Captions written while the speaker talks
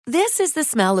This is the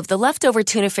smell of the leftover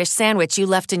tuna fish sandwich you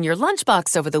left in your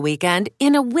lunchbox over the weekend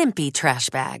in a wimpy trash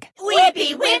bag.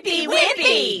 Wimpy, wimpy,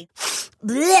 wimpy!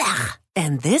 Blech!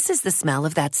 And this is the smell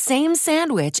of that same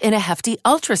sandwich in a Hefty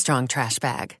Ultra Strong trash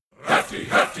bag. Hefty,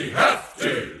 hefty,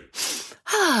 hefty!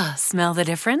 Ah, smell the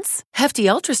difference? Hefty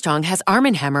Ultra Strong has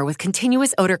Arm & Hammer with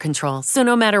continuous odor control, so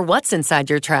no matter what's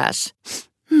inside your trash,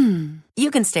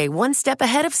 you can stay one step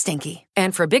ahead of stinky.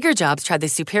 And for bigger jobs, try the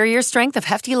superior strength of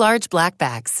Hefty Large Black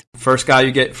Bags. First guy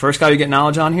you get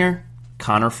knowledge on here,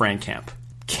 Connor Frankamp.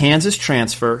 Kansas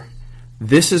transfer.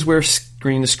 This is where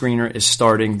Screen the Screener is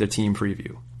starting the team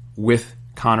preview with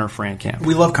Connor Frankamp.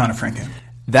 We love Connor Frankamp.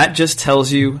 That just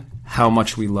tells you how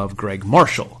much we love Greg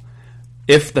Marshall.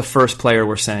 If the first player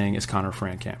we're saying is Connor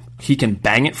Frankamp. He can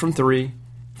bang it from 3,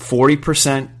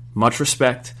 40%, much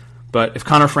respect. But if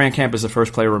Connor Frankamp is the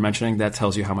first player we're mentioning, that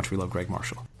tells you how much we love Greg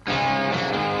Marshall.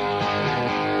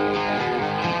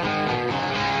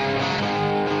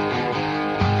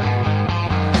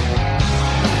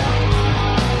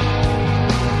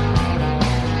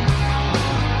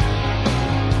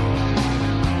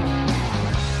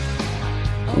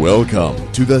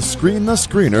 Welcome to the Screen the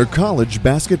Screener College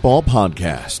Basketball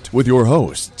Podcast with your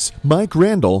hosts, Mike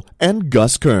Randall and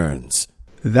Gus Kearns.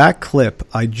 That clip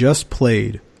I just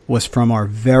played was from our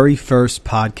very first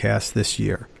podcast this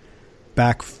year,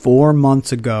 back 4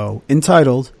 months ago,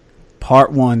 entitled Part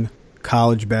 1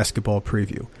 College Basketball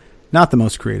Preview. Not the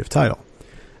most creative title.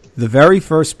 The very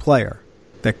first player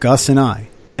that Gus and I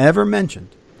ever mentioned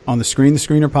on the Screen the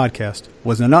Screener podcast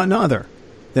was none other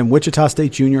than Wichita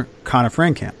State junior Connor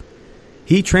Frankamp.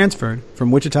 He transferred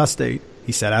from Wichita State.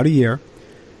 He sat out a year.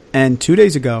 And 2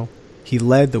 days ago, he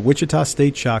led the Wichita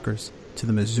State Shockers to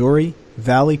the Missouri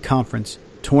Valley Conference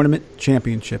Tournament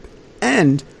Championship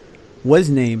and was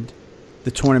named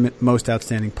the tournament most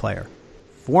outstanding player.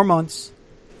 4 months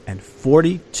and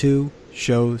 42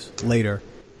 shows later,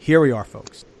 here we are,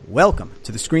 folks. Welcome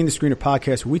to the Screen the Screener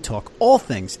podcast, where we talk all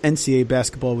things NCAA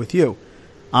basketball with you.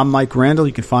 I'm Mike Randall.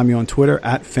 You can find me on Twitter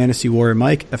at Fantasy Warrior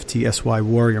Mike, FTSY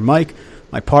Warrior Mike.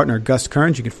 My partner, Gus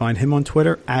Kearns, you can find him on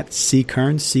Twitter at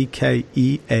CKearns,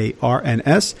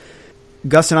 CKEARNS.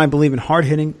 Gus and I believe in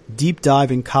hard-hitting,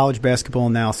 deep-diving college basketball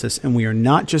analysis, and we are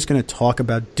not just going to talk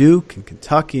about Duke and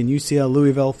Kentucky and UCLA,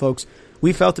 Louisville, folks.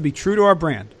 We felt to be true to our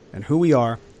brand and who we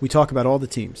are, we talk about all the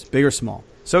teams, big or small.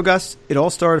 So, Gus, it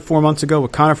all started 4 months ago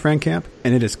with Connor Frankamp,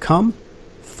 and it has come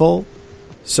full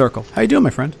circle. How you doing, my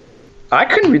friend? I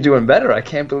couldn't be doing better. I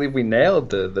can't believe we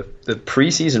nailed the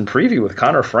preseason preview with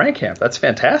Connor Frankamp. That's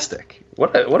fantastic.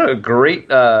 What a great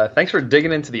thanks for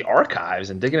digging into the archives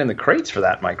and digging in the crates for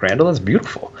that, Mike Randall. That's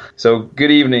beautiful. So good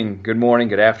evening, good morning,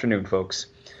 good afternoon, folks.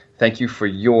 Thank you for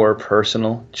your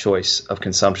personal choice of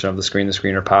consumption of the Screen the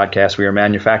Screener podcast. We are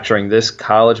manufacturing this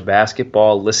college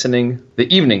basketball listening the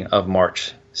evening of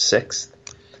March 6th.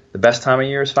 The best time of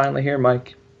year is finally here,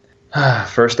 Mike.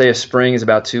 First day of spring is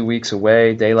about 2 weeks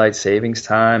away. Daylight savings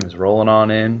time is rolling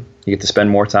on in. You get to spend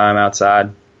more time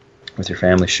outside with your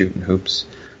family shooting hoops.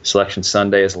 Selection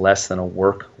Sunday is less than a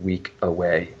work week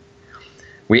away.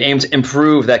 We aim to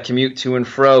improve that commute to and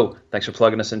fro. Thanks for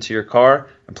plugging us into your car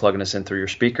and plugging us in through your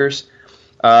speakers.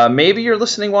 Maybe you're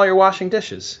listening while you're washing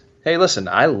dishes. Hey, listen,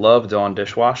 I love Dawn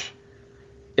Dishwash.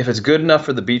 If it's good enough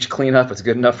for the beach cleanup, it's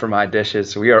good enough for my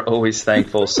dishes. We are always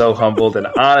thankful, so humbled, and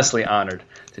honestly honored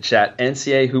to chat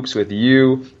NCAA hoops with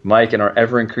you, Mike, and our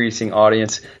ever-increasing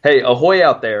audience. Hey, ahoy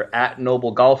out there at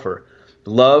Noble Golfer.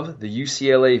 Love the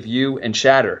UCLA view and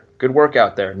chatter. Good work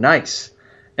out there. Nice.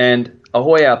 And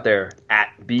ahoy out there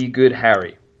at Be Good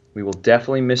Harry. We will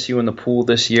definitely miss you in the pool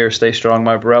this year. Stay strong,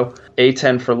 my bro.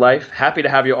 A10 for life. Happy to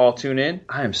have you all tune in.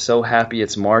 I am so happy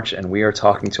it's March and we are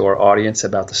talking to our audience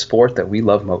about the sport that we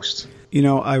love most. You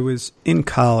know, I was in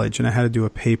college and I had to do a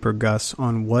paper, Gus,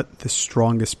 on what the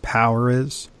strongest power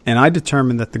is. And I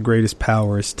determined that the greatest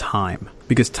power is time.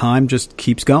 Because time just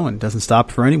keeps going, doesn't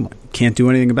stop for anyone. You can't do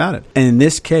anything about it. And in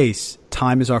this case,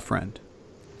 time is our friend.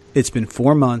 It's been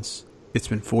 4 months. It's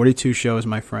been 42 shows,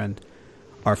 my friend.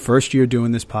 Our first year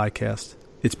doing this podcast.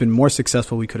 It's been more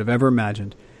successful we could have ever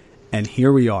imagined. And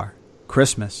here we are.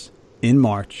 Christmas in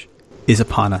March is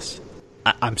upon us.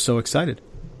 I'm so excited.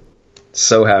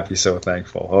 So happy, so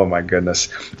thankful. Oh my goodness.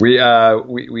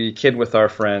 We kid with our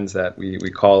friends that we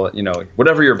call it, you know,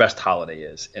 whatever your best holiday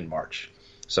is in March.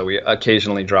 So we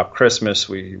occasionally drop Christmas,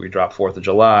 we drop 4th of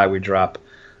July, we drop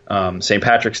St.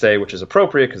 Patrick's Day, which is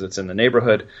appropriate because it's in the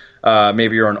neighborhood.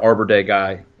 Maybe you're an Arbor Day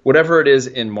guy. Whatever it is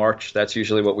in March, that's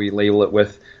usually what we label it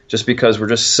with, just because we're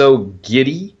just so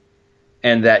giddy,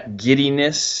 and that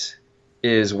giddiness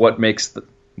is what makes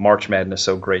March Madness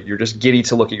so great. You're just giddy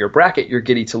to look at your bracket. You're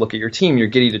giddy to look at your team. You're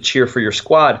giddy to cheer for your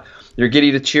squad. You're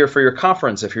giddy to cheer for your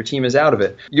conference if your team is out of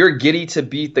it. You're giddy to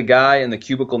beat the guy in the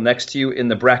cubicle next to you in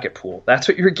the bracket pool. That's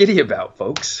what you're giddy about,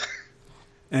 folks.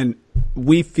 And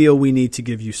we feel we need to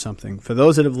give you something. For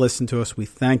those that have listened to us, we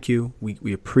thank you.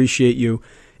 We appreciate you.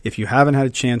 If you haven't had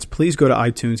a chance, please go to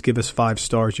iTunes, give us 5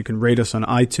 stars. You can rate us on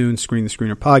iTunes, Screen the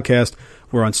Screener Podcast.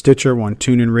 We're on Stitcher, we're on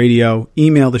TuneIn Radio.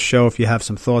 Email the show if you have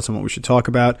some thoughts on what we should talk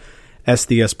about,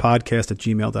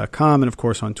 sdspodcast@gmail.com, and of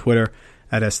course on Twitter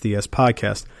at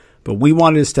sdspodcast. But we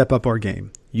wanted to step up our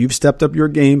game. You've stepped up your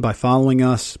game by following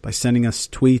us, by sending us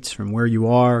tweets from where you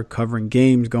are, covering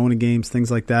games, going to games,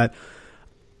 things like that.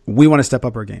 We want to step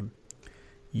up our game.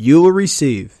 You will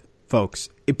receive, folks,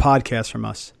 a podcast from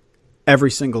us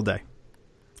every single day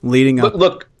leading up.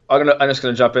 Look, I'm just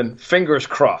going to jump in. Fingers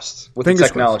crossed with the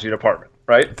technology department,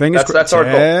 right? That's our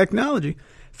goal. Technology.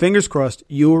 Fingers crossed,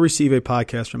 you will receive a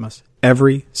podcast from us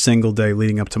every single day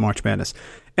leading up to March Madness.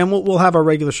 And we'll have our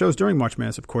regular shows during March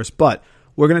Madness, of course, but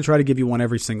we're going to try to give you one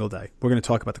every single day. We're going to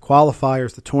talk about the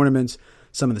qualifiers, the tournaments,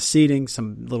 some of the seeding,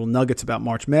 some little nuggets about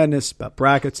March Madness, about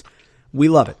brackets. We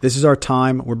love it. This is our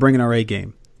time. We're bringing our A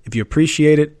game. If you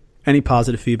appreciate it, any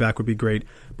positive feedback would be great,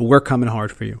 but we're coming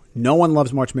hard for you. No one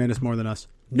loves March Madness more than us.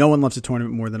 No one loves the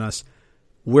tournament more than us.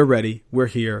 We're ready. We're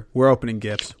here. We're opening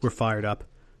gifts. We're fired up.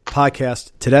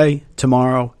 Podcast today,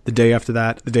 tomorrow, the day after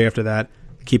that, the day after that.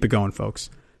 Keep it going, folks.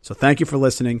 So thank you for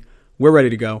listening. We're ready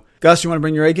to go. Gus, you want to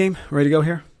bring your A game? Ready to go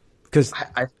here? Because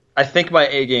I think my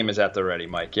A game is at the ready,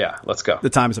 Mike. Yeah, let's go. The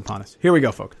time is upon us. Here we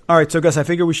go, folks. All right, so Gus, I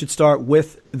figure we should start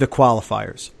with the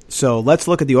qualifiers. So let's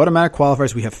look at the automatic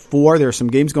qualifiers. We have 4. There are some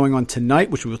games going on tonight,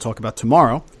 which we will talk about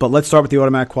tomorrow. But let's start with the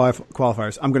automatic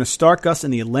qualifiers. I'm going to start, Gus,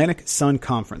 in the Atlantic Sun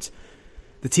Conference.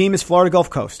 The team is Florida Gulf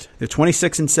Coast. They're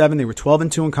 26-7. They were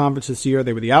 12-2 in conference this year.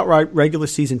 They were the outright regular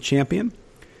season champion,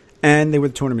 and they were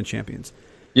the tournament champions.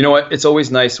 You know what? It's always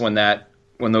nice when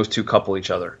those two couple each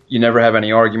other. You never have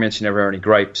any arguments. You never have any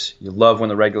gripes. You love when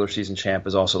the regular season champ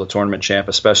is also the tournament champ,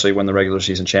 especially when the regular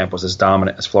season champ was as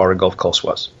dominant as Florida Gulf Coast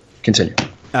was. Continue.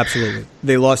 Absolutely.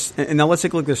 They lost, and now let's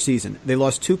take a look at their season. They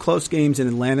lost 2 close games in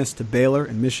Atlantis to Baylor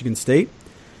and Michigan State.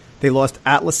 They lost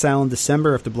at LaSalle in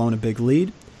December after blowing a big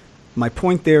lead. My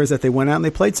point there is that they went out and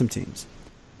they played some teams.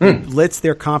 They blitzed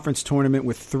their conference tournament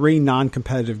with 3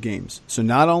 non-competitive games. So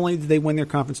not only did they win their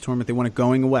conference tournament, they won it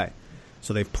going away.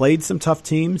 So they've played some tough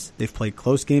teams. They've played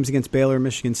close games against Baylor and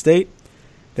Michigan State.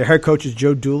 Their head coach is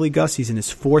Joe Dooley, Gus. He's in his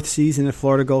 4th season at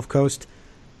Florida Gulf Coast.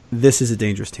 This is a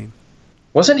dangerous team.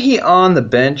 Wasn't he on the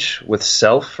bench with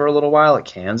Self for a little while at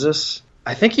Kansas?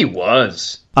 I think he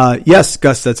was. Yes,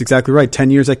 Gus, that's exactly right.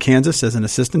 10 years at Kansas as an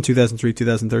assistant,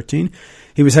 2003-2013.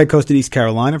 He was head coach at East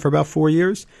Carolina for about 4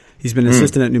 years. He's been an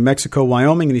assistant at New Mexico,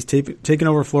 Wyoming, and he's taken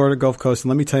over Florida Gulf Coast. And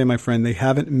let me tell you, my friend, they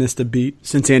haven't missed a beat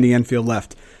since Andy Enfield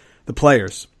left. The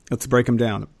players, let's break them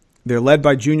down. They're led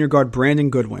by junior guard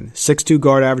Brandon Goodwin, 6'2"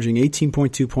 guard averaging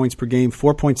 18.2 points per game,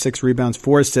 4.6 rebounds,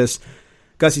 4 assists.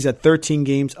 Gus, he's had 13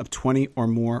 games of 20 or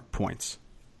more points.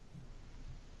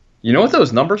 You know what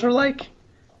those numbers are like?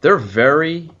 They're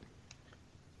very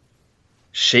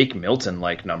Shake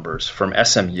Milton-like numbers from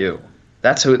SMU.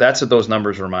 That's what those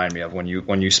numbers remind me of when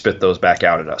you spit those back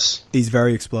out at us. He's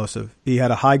very explosive. He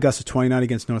had a high Gus of 29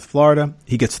 against North Florida.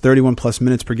 He gets 31-plus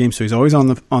minutes per game, so he's always on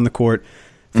the court.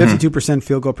 52%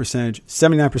 field goal percentage,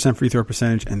 79% free throw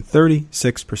percentage, and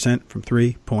 36% from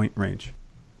three-point range.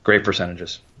 Great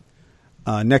percentages.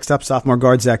 Next up, sophomore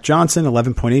guard Zach Johnson,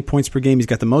 11.8 points per game. He's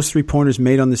got the most three-pointers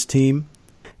made on this team.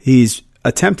 He's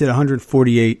attempted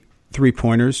 148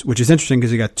 three-pointers, which is interesting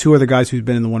because you got 2 other guys who've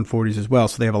been in the 140s as well,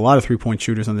 so they have a lot of three-point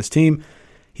shooters on this team.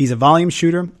 He's a volume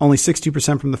shooter, only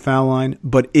 62% from the foul line,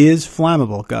 but is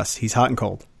flammable, Gus. He's hot and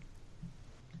cold.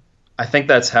 I think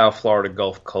that's how Florida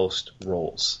Gulf Coast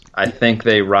rolls. I think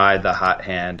they ride the hot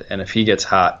hand, and if he gets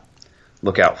hot,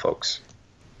 look out, folks.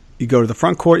 You go to the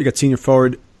front court, you got senior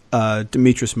forward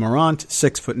Demetrius Morant,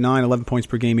 6'9", 11 points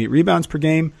per game, 8 rebounds per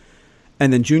game.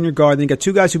 And then junior guard, then you got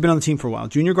 2 guys who've been on the team for a while.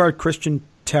 Junior guard Christian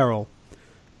Terrell,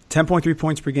 10.3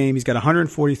 points per game. He's got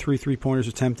 143 three-pointers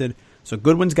attempted. So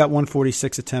Goodwin's got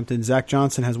 146 attempted. Zach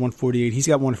Johnson has 148. He's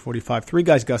got 145. 3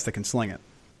 guys, Gus, that can sling it.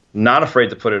 Not afraid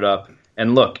to put it up.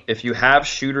 And look, if you have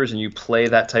shooters and you play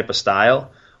that type of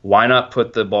style, why not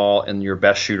put the ball in your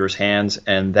best shooter's hands?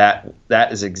 And that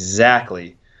is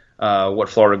exactly what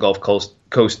Florida Gulf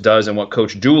Coast does, and what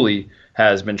Coach Dooley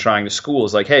has been trying to school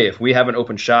is like, hey, if we have an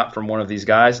open shot from one of these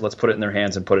guys, let's put it in their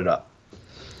hands and put it up.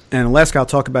 And the last guy I'll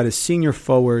talk about is senior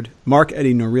forward Mark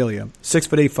Eddie Norelia,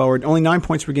 6'8" forward, only 9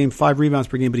 points per game, 5 rebounds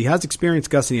per game, but he has experience,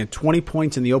 Gus, and he had 20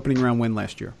 points in the opening round win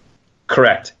last year.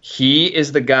 Correct. He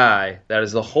is the guy that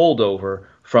is the holdover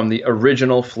from the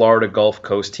original Florida Gulf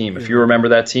Coast team. If you remember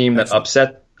that team that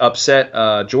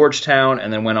upset Georgetown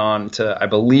and then went on to, I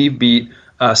believe, beat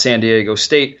San Diego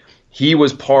State, he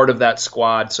was part of that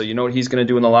squad. So you know what he's going to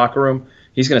do in the locker room?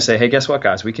 He's going to say, hey, guess what,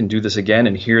 guys? We can do this again,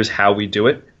 and here's how we do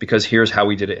it, because here's how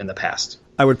we did it in the past.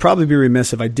 I would probably be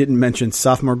remiss if I didn't mention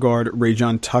sophomore guard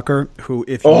Rajon Tucker, who,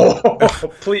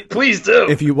 please do.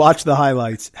 If you watch the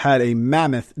highlights, had a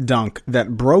mammoth dunk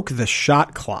that broke the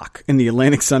shot clock in the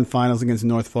Atlantic Sun Finals against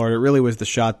North Florida. It really was the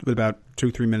shot with about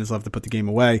 2-3 minutes left to put the game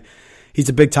away. He's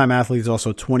a big-time athlete. He's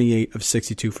also 28 of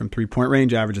 62 from three-point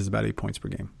range, averages about 8 points per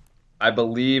game. I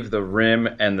believe the rim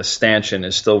and the stanchion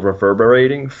is still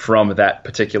reverberating from that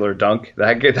particular dunk.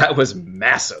 That was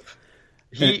massive.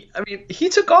 He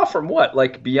took off from what?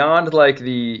 Like beyond like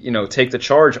the, take the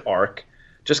charge arc,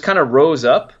 just kind of rose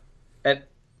up, and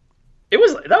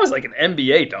that was like an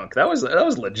NBA dunk. That was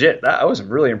legit. I was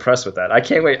really impressed with that. I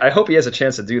can't wait. I hope he has a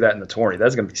chance to do that in the tourney.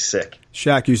 That's going to be sick.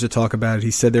 Shaq used to talk about it. He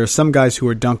said there are some guys who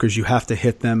are dunkers, you have to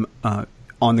hit them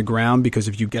on the ground, because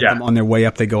if you get them on their way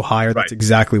up, they go higher. Right. That's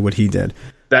exactly what he did.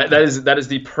 That is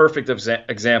the perfect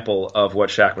example of what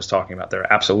Shaq was talking about there.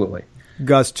 Absolutely.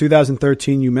 Gus,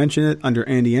 2013, you mentioned it, under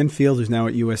Andy Enfield, who's now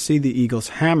at USC, the Eagles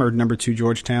hammered number 2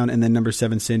 Georgetown and then number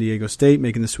 7 San Diego State,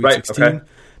 making the Sweet 16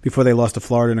 before they lost to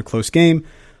Florida in a close game.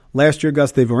 Last year,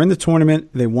 Gus, they were in the tournament.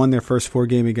 They won their first 4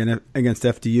 game against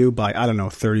FDU by,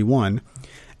 31.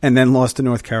 And then lost to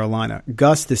North Carolina.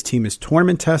 Gus, this team is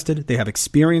tournament tested. They have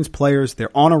experienced players.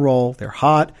 They're on a roll. They're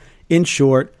hot. In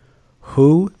short,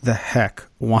 who the heck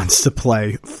wants to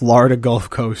play Florida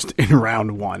Gulf Coast in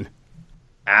round 1?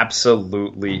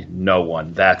 Absolutely no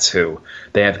one. That's who.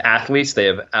 They have athletes. They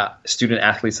have student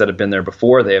athletes that have been there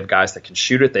before. They have guys that can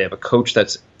shoot it. They have a coach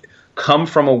that's come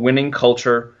from a winning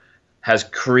culture, has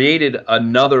created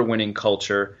another winning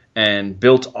culture, and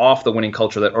built off the winning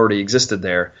culture that already existed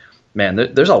there. Man,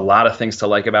 there's a lot of things to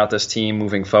like about this team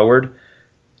moving forward.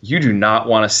 You do not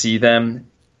want to see them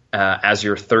as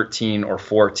your 13 or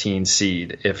 14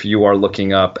 seed if you are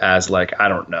looking up as like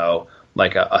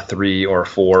a 3 or a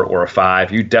 4 or a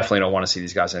 5. You definitely don't want to see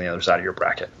these guys on the other side of your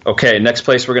bracket. Okay, next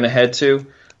place we're going to head to.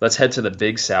 Let's head to the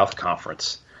Big South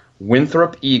Conference.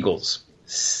 Winthrop Eagles,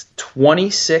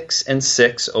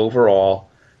 26-6 overall,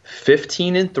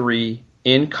 15-3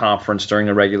 in conference during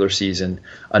the regular season.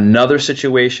 Another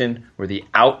situation where the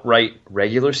outright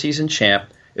regular season champ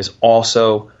is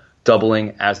also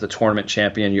doubling as the tournament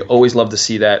champion. You always love to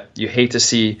see that. You hate to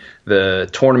see the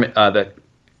tournament,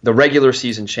 the regular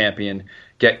season champion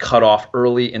get cut off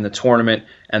early in the tournament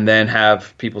and then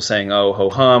have people saying, oh,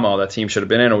 ho-hum, that team should have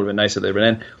been in. It would have been nice if they'd been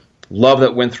in. Love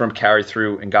that Winthrop carried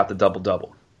through and got the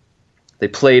double-double. They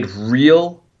played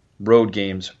real road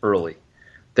games early.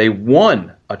 They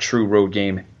won a true road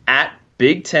game at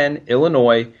Big Ten,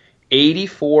 Illinois,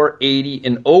 84-80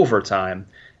 in overtime.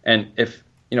 And if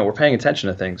we're paying attention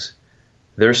to things,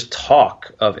 there's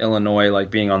talk of Illinois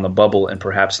like being on the bubble and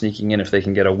perhaps sneaking in if they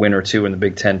can get a win or two in the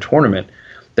Big Ten tournament.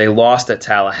 They lost at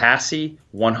Tallahassee,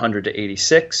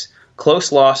 100-86.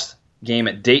 Close loss game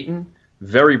at Dayton.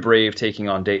 Very brave taking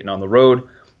on Dayton on the road.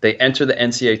 They enter the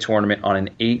NCAA tournament on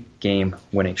an 8-game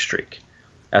winning streak.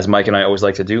 As Mike and I always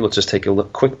like to do, let's just take a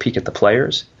quick peek at the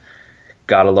players.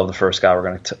 Gotta love the first guy we're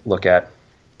going to look at,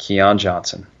 Keon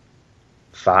Johnson.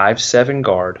 5'7"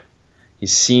 guard.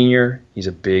 He's senior. He's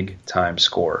a big-time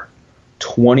scorer.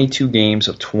 22 games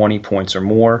of 20 points or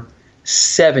more.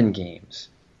 7 games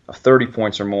of 30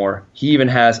 points or more. He even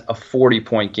has a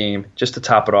 40-point game just to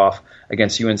top it off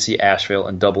against UNC Asheville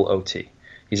in double OT.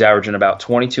 He's averaging about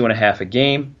 22.5 a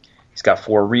game. He's got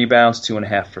 4 rebounds,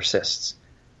 2.5 assists.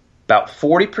 About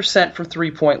 40% from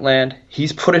three-point land.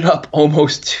 He's put it up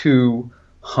almost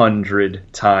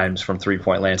 200 times from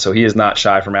three-point land, so he is not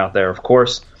shy from out there, of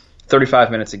course.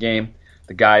 35 minutes a game.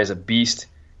 The guy is a beast.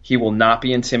 He will not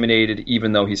be intimidated,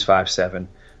 even though he's 5'7".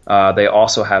 They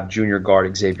also have junior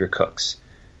guard Xavier Cooks.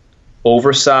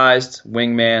 Oversized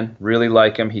wingman, really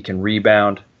like him. He can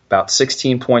rebound, about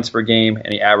 16 points per game,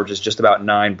 and he averages just about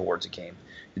 9 boards a game.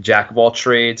 The jack of all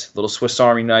trades, little Swiss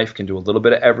Army knife, can do a little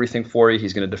bit of everything for you.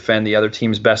 He's going to defend the other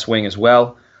team's best wing as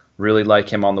well. Really like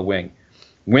him on the wing.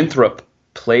 Winthrop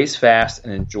plays fast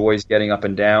and enjoys getting up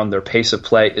and down. Their pace of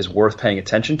play is worth paying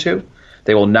attention to.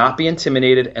 They will not be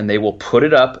intimidated, and they will put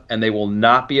it up, and they will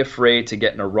not be afraid to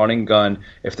get in a running gun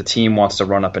if the team wants to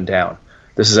run up and down.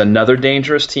 This is another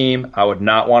dangerous team. I would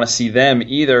not want to see them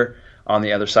either on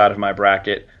the other side of my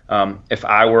bracket. If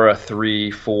I were a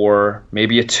 3, 4,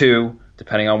 maybe a 2,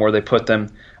 depending on where they put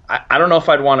them, I don't know if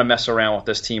I'd want to mess around with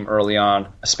this team early on,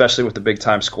 especially with the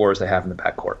big-time scores they have in the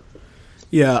backcourt.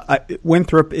 Yeah,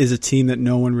 Winthrop is a team that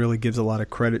no one really gives a lot of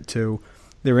credit to.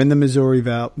 They're in the Missouri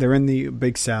Valley. They're in the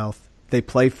Big South. They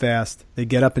play fast. They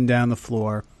get up and down the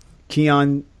floor.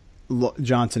 Keon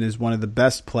Johnson is one of the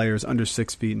best players under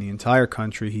 6 feet in the entire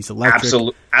country. He's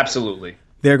electric. Absolutely.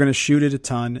 They're going to shoot it a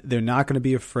ton. They're not going to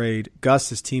be afraid.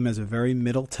 Gus's team has a very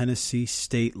Middle Tennessee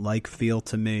State-like feel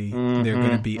to me. They're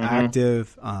going to be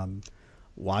active.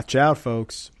 Watch out,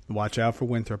 folks. Watch out for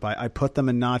Winthrop. I put them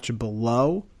a notch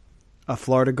below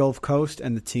Florida Gulf Coast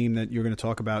and the team that you're going to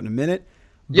talk about in a minute.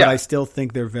 But I still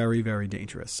think they're very, very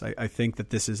dangerous. I think that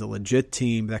this is a legit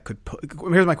team that could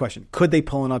here's my question. Could they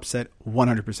pull an upset?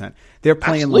 100%. They're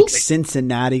playing like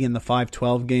Cincinnati in the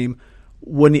 5-12 game.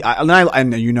 Wouldn't he, I love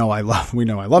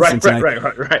Cincinnati.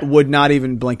 Right. Would not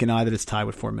even blink an eye that it's tied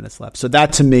with 4 minutes left. So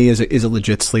that to me is a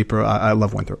legit sleeper. I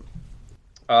love Winthrop.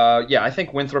 I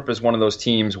think Winthrop is one of those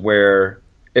teams where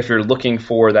if you're looking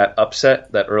for that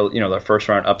upset, that early, that first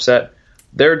round upset,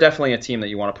 they're definitely a team that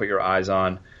you want to put your eyes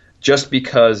on. Just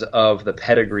because of the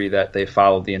pedigree that they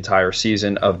followed the entire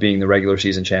season of being the regular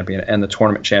season champion and the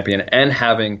tournament champion and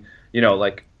having,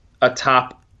 like a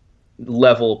top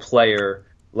level player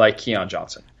like Keon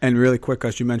Johnson. And really quick,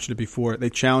 Gus, you mentioned it before,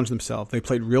 they challenged themselves. They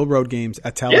played real road games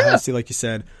at Tallahassee, like you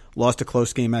said, lost a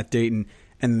close game at Dayton,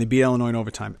 and then they beat Illinois in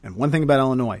overtime. And one thing about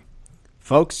Illinois,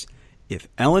 folks, if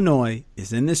Illinois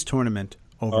is in this tournament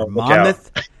over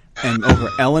Monmouth and over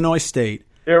Illinois State,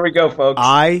 here we go, folks.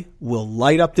 I will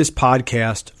light up this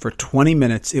podcast for 20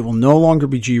 minutes. It will no longer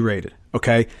be G-rated,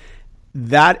 okay?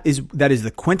 That is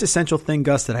the quintessential thing,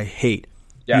 Gus, that I hate.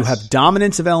 Yes. You have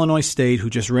dominance of Illinois State,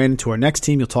 who just ran into our next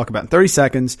team you'll talk about in 30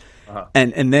 seconds,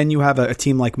 and then you have a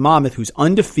team like Monmouth, who's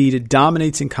undefeated,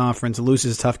 dominates in conference,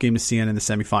 loses a tough game to Siena in the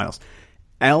semifinals.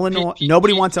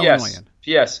 Nobody wants Illinois in.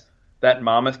 Yes. That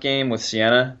Monmouth game with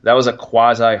Siena, that was a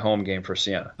quasi-home game for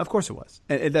Siena. Of course it was.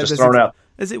 Just thrown out.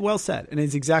 Is it well said? And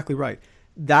it's exactly right.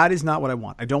 That is not what I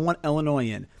want. I don't want Illinois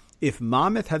in. If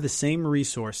Monmouth had the same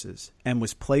resources and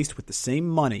was placed with the same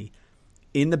money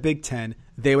in the Big Ten,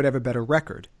 they would have a better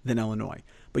record than Illinois.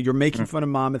 But you're making fun of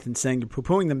Monmouth and saying you're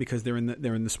poo-pooing them because they're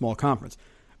in the small conference.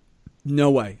 No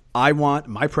way. I want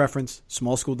my preference,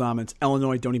 small school dominance.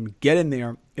 Illinois don't even get in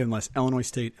there unless Illinois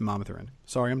State and Monmouth are in.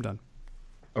 Sorry, I'm done.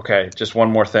 Okay, just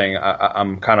one more thing.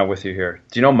 I'm kind of with you here.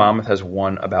 Do you know Monmouth has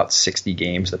won about 60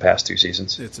 games the past 2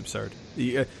 seasons? It's absurd.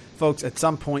 Folks, at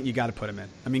some point you got to put them in.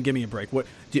 I mean, give me a break. What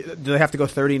do they have to go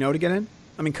 30-0 to get in?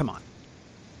 I mean, come on.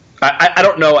 I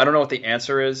don't know. I don't know what the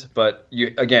answer is, but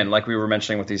again, like we were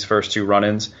mentioning with these first 2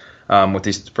 run-ins, with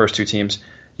these first 2 teams,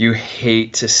 you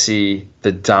hate to see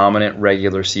the dominant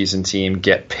regular season team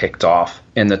get picked off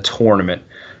in the tournament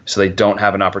so they don't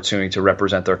have an opportunity to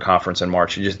represent their conference in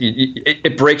March.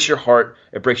 It breaks your heart.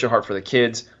 It breaks your heart for the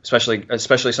kids,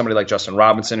 especially somebody like Justin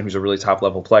Robinson, who's a really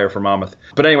top-level player for Monmouth.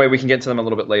 But anyway, we can get to them a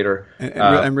little bit later.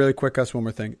 And really quick, Gus, one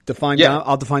more thing.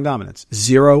 I'll define dominance.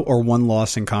 0 or 1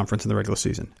 loss in conference in the regular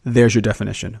season. There's your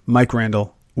definition. Mike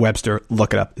Randall, Webster,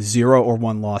 look it up. 0 or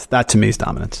 1 loss. That, to me, is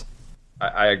dominance.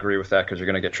 I agree with that because you're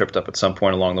going to get tripped up at some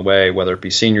point along the way, whether it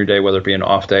be senior day, whether it be an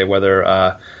off day,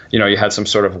 whether you had some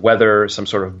sort of weather, some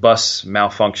sort of bus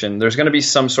malfunction. There's going to be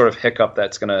some sort of hiccup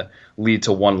that's going to lead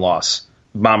to 1 loss.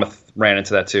 Monmouth ran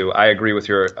into that too. I agree with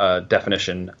your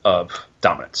definition of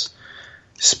dominance.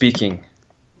 Speaking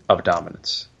of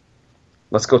dominance,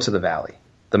 let's go to the Valley,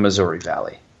 the Missouri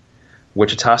Valley.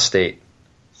 Wichita State,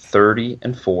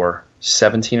 30-4,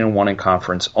 17-1 in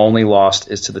conference. Only lost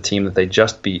is to the team that they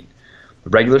just beat.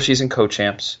 Regular season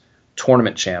co-champs,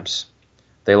 tournament champs.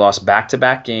 They lost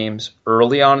back-to-back games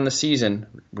early on in the season.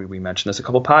 We mentioned this a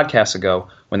couple podcasts ago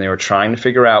when they were trying to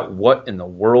figure out what in the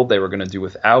world they were going to do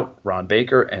without Ron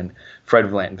Baker and Fred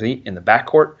VanVleet in the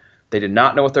backcourt. They did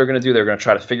not know what they were going to do. They were going to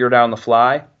try to figure it out on the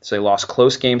fly. So they lost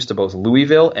close games to both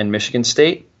Louisville and Michigan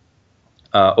State.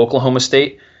 Oklahoma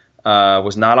State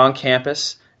was not on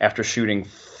campus after shooting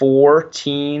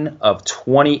 14 of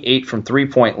 28 from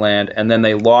three-point land, and then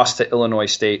they lost to Illinois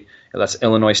State. That's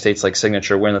Illinois State's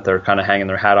signature win that they're kind of hanging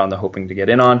their hat on, they're hoping to get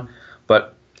in on.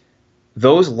 But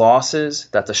those losses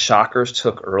that the Shockers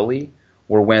took early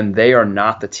were when they are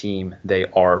not the team they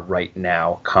are right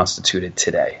now, constituted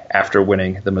today, after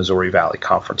winning the Missouri Valley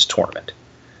Conference tournament.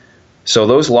 So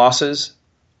those losses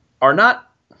are not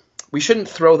 – we shouldn't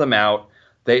throw them out.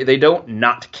 They don't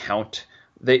not count.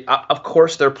 Of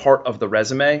course, they're part of the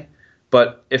resume,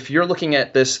 but if you're looking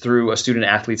at this through a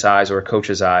student-athlete's eyes or a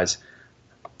coach's eyes,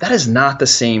 that is not the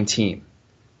same team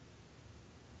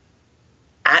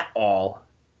at all.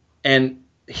 And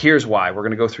here's why. We're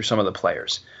going to go through some of the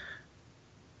players.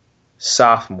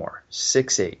 Sophomore,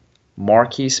 6'8",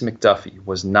 Marquise McDuffie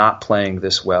was not playing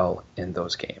this well in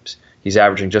those games. He's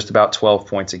averaging just about 12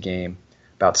 points a game,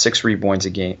 about 6 boards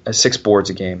a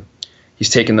game. He's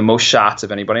taken the most shots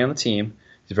of anybody on the team.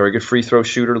 He's a very good free throw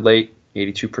shooter late,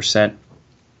 82%.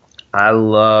 I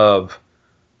love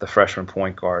the freshman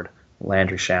point guard,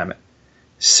 Landry Shamet.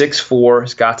 6'4",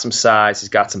 he's got some size, he's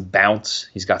got some bounce,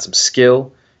 he's got some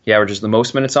skill. He averages the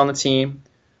most minutes on the team.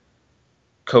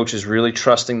 Coach is really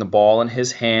trusting the ball in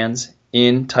his hands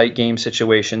in tight game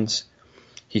situations.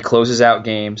 He closes out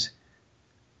games,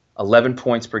 11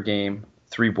 points per game,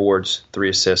 3 boards, 3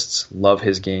 assists. Love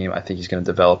his game. I think he's going to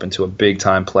develop into a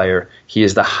big-time player. He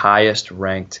is the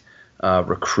highest-ranked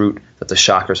recruit that the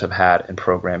Shockers have had in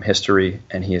program history,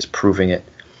 and he is proving it.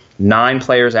 9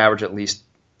 players average at least,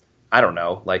 I don't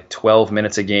know, like 12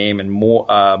 minutes a game and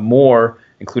more,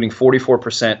 including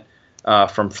 44%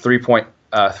 from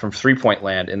three-point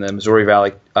land in the Missouri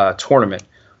Valley tournament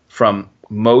from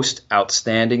most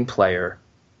outstanding player,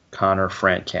 Connor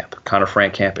Frankamp. Connor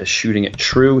Frankamp is shooting it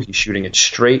true. He's shooting it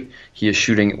straight. He is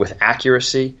shooting it with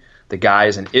accuracy. The guy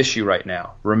is an issue right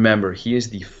now. Remember, he is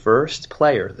the first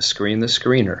player the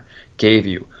Screener gave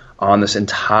you on this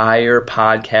entire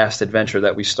podcast adventure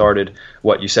that we started,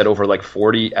 what you said, over like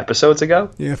 40 episodes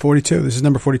ago? Yeah, 42. This is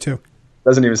number 42.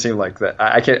 Doesn't even seem like that.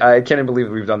 I can't even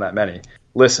believe we've done that many.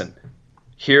 Listen,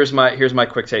 here's my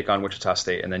quick take on Wichita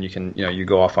State, and then you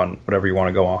go off on whatever you want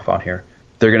to go off on here.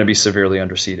 They're going to be severely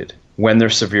underseeded. When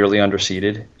they're severely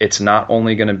underseeded, it's not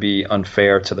only going to be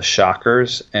unfair to the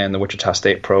Shockers and the Wichita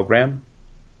State program,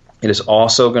 it is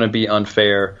also going to be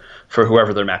unfair for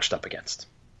whoever they're matched up against.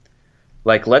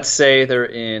 Like, let's say they're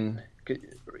in,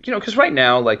 because right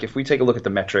now, like, if we take a look at the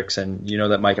metrics, and you know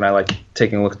that Mike and I like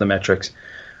taking a look at the metrics,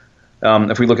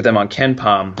 if we look at them on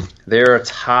KenPom, they're a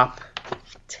top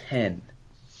 10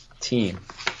 team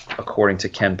according to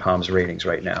KenPom's ratings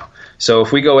right now. So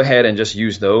if we go ahead and just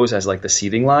use those as like the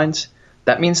seeding lines,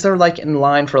 that means they're like in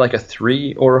line for like a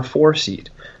 3 or a 4 seed.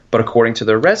 But according to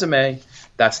their resume,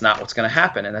 that's not what's going to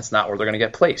happen, and that's not where they're going to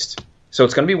get placed. So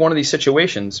it's going to be one of these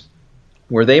situations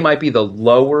where they might be the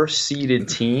lower seeded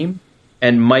team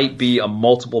and might be a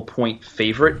multiple point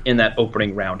favorite in that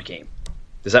opening round game.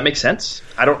 Does that make sense?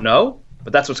 I don't know,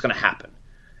 but that's what's going to happen.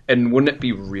 And wouldn't it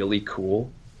be really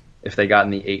cool if they got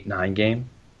in the 8-9 game?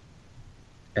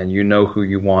 And you know who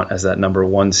you want as that number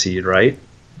 1 seed, right?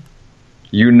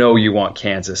 You know you want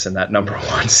Kansas in that number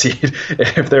 1 seed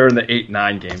if they're in the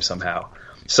 8-9 game somehow.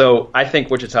 So I think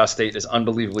Wichita State is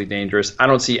unbelievably dangerous. I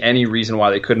don't see any reason why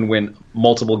they couldn't win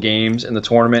multiple games in the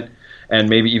tournament and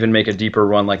maybe even make a deeper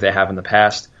run like they have in the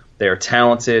past. They are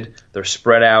talented. They're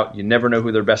spread out. You never know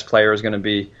who their best player is going to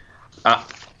be.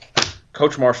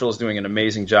 Coach Marshall is doing an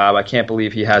amazing job. I can't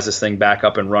believe he has this thing back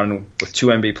up and running with 2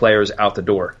 NBA players out the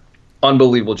door.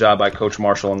 Unbelievable job by Coach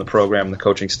Marshall and the program and the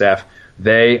coaching staff.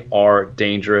 They are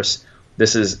dangerous.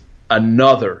 This is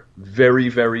another very,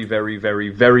 very, very, very,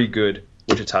 very good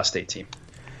Wichita State team.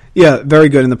 Yeah, very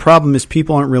good. And the problem is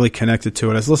people aren't really connected to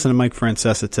it. I was listening to Mike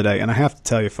Francesa today, and I have to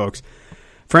tell you, folks,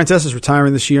 Francesa's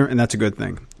retiring this year, and that's a good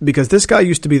thing. Because this guy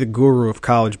used to be the guru of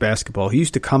college basketball. He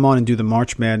used to come on and do the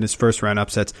March Madness first-round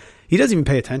upsets. He doesn't even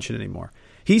pay attention anymore.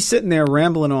 He's sitting there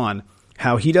rambling on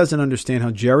how he doesn't understand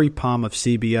how Jerry Palm of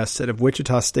CBS said if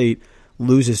Wichita State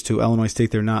loses to Illinois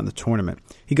State, they're not in the tournament.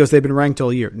 He goes, they've been ranked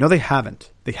all year. No, they haven't.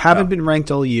 They haven't been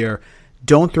ranked all year.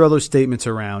 Don't throw those statements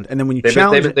around. And then when you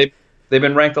challenge they've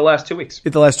been ranked the last 2 weeks.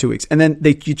 The last 2 weeks. And then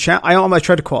I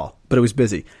tried to call, but it was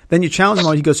busy. Then you challenge him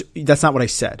on, he goes, that's not what I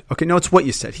said. Okay, no, it's what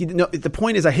you said. The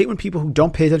point is, I hate when people who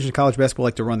don't pay attention to college basketball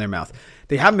like to run their mouth.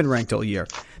 They haven't been ranked all year.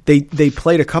 They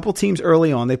played a couple teams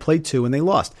early on. They played 2, and they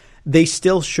lost. They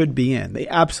still should be in. They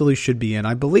absolutely should be in.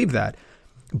 I believe that.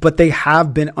 But they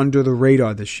have been under the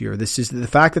radar this year. This is the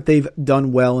fact that they've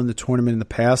done well in the tournament in the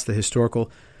past, the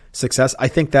historical success. I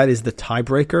think that is the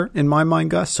tiebreaker in my mind,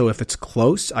 Gus. So if it's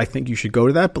close, I think you should go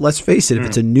to that. But let's face it, if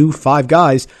it's a new 5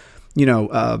 guys,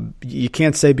 you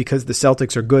can't say because the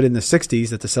Celtics are good in the 60s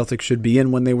that the Celtics should be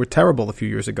in when they were terrible a few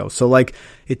years ago. So,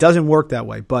 it doesn't work that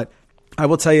way. But I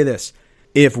will tell you this.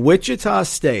 If Wichita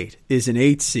State is an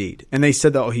 8 seed, and they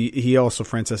said that he also,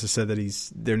 Francesa said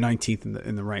that they're 19th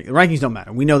in the rank. The rankings don't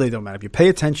matter. We know they don't matter. If you pay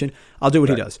attention, I'll do what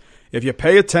he does. If you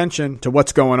pay attention to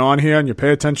what's going on here and you pay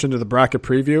attention to the bracket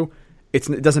preview,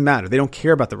 it doesn't matter. They don't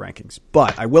care about the rankings.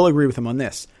 But I will agree with him on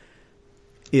this.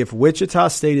 If Wichita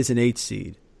State is an 8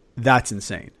 seed, that's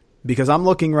insane. Because I'm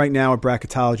looking right now at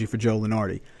bracketology for Joe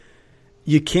Lunardi.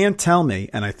 You can't tell me,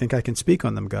 and I think I can speak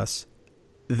on them, Gus,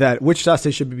 that Wichita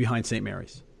State should be behind St.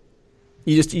 Mary's.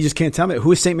 You just can't tell me.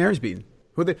 Who is St. Mary's beating?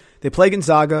 They play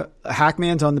Gonzaga,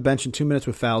 Hackman's on the bench in 2 minutes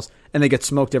with fouls, and they get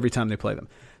smoked every time they play them.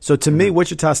 So to me,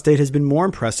 Wichita State has been more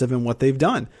impressive in what they've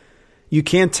done. You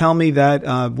can't tell me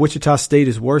that Wichita State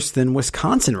is worse than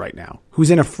Wisconsin right now, who's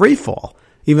in a free fall,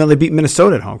 even though they beat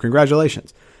Minnesota at home.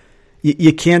 Congratulations.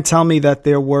 You can't tell me that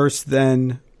they're worse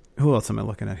than who else am I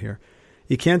looking at here?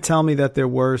 You can't tell me that they're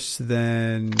worse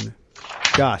than,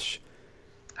 gosh.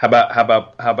 How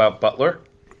about Butler?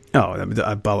 Oh,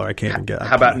 Butler, I can't even get.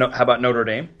 How about Notre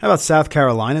Dame? How about South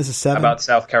Carolina as a 7? How about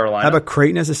South Carolina? How about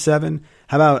Creighton as a 7?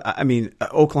 How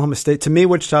about, Oklahoma State? To me,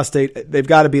 Wichita State, they've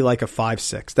got to be like a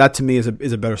 5-6. That to me is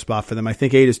a better spot for them. I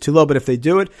think 8 is too low, but if they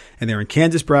do it and they're in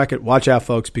Kansas bracket, watch out,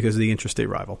 folks, because of the interstate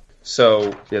rival.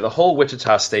 So the whole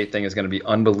Wichita State thing is going to be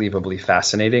unbelievably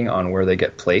fascinating on where they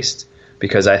get placed,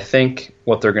 because I think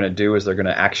what they're going to do is they're going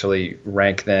to actually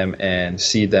rank them and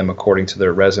seed them according to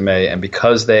their resume, and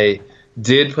because they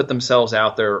did put themselves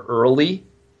out there early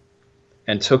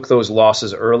and took those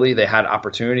losses early, they had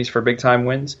opportunities for big time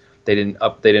wins. They didn't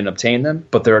obtain them,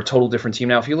 but they're a total different team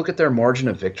now. If you look at their margin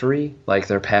of victory, like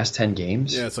their past 10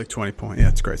 games, yeah, it's like 20 points. Yeah,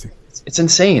 it's crazy. It's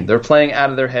insane. They're playing out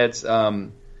of their heads.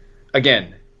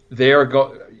 Again,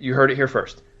 you heard it here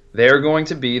first. They're going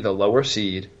to be the lower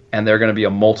seed, and they're going to be a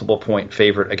multiple point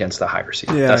favorite against the higher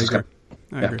seed. Yeah, That's I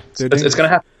agree. It's going to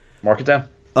happen. Mark it down.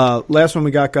 Last one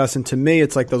we got, Gus, and to me,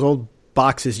 it's like those old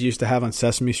boxes you used to have on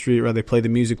Sesame Street where they play the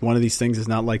music. One of these things is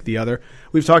not like the other.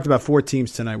 We've talked about 4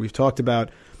 teams tonight. We've talked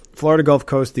about Florida Gulf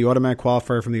Coast, the automatic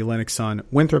qualifier from the Atlantic Sun.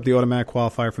 Winthrop, the automatic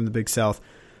qualifier from the Big South.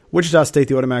 Wichita State,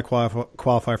 the automatic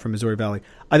qualifier from Missouri Valley.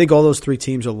 I think all those 3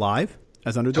 teams are live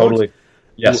as underdogs. Totally.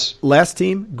 Yes. Last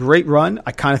team, great run.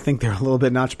 I kind of think they're a little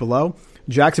bit notch below.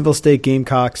 Jacksonville State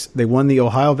Gamecocks, they won the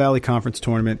Ohio Valley Conference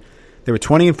Tournament. They were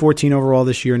 20-14 overall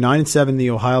this year, 9-7 in the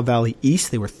Ohio Valley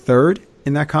East. They were 3rd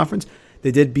in that conference. They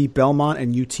did beat Belmont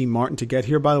and UT Martin to get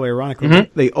here. By the way,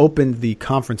 ironically, they opened the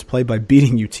conference play by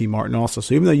beating UT Martin also.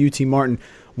 So even though UT Martin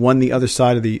won the other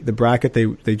side of the bracket,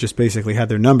 they just basically had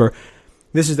their number.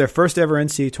 This is their first ever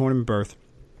NCAA tournament berth.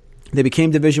 They became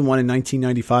Division I in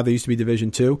 1995. They used to be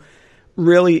Division II.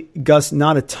 Really, Gus,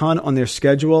 not a ton on their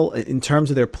schedule. In terms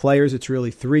of their players, it's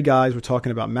really 3 guys. We're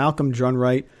talking about Malcolm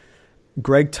Drunwright,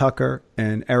 Greg Tucker,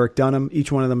 and Eric Dunham.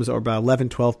 Each one of them is about 11,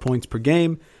 12 points per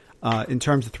game. In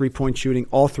terms of 3-point shooting,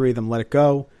 all 3 of them let it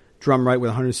go. Drumwright with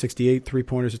 168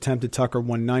 3-pointers attempted. Tucker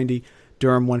 190.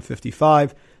 Durham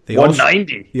 155.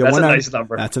 190. That's a nice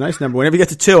number. That's a nice number. Whenever you get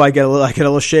to 2, I get a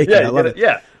little shaky. I love it.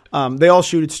 Yeah. They all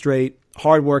shoot it straight.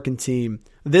 Hard-working team.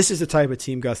 This is the type of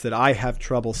team, Gus, that I have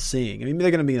trouble seeing. I mean, they're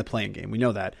going to be in a playing game. We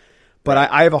know that. But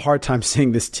I have a hard time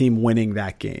seeing this team winning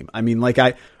that game. I mean, like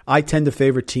I tend to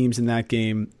favor teams in that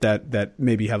game that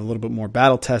maybe have a little bit more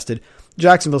battle-tested.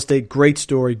 Jacksonville State, great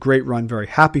story, great run, very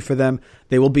happy for them.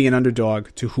 They will be an underdog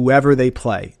to whoever they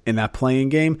play in that playing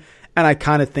game, and I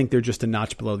kind of think they're just a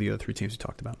notch below the other 3 teams we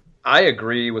talked about. I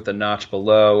agree with the notch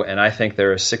below, and I think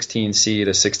they're a 16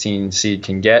 seed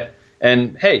can get.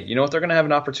 And, hey, you know what they're going to have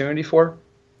an opportunity for?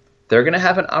 They're going to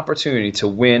have an opportunity to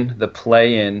win the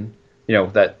play-in,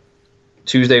 that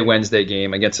Tuesday-Wednesday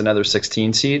game against another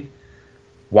 16 seed.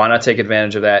 Why not take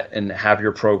advantage of that and have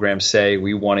your program say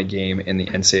we won a game in the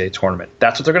NCAA tournament?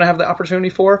 That's what they're going to have the opportunity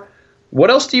for. What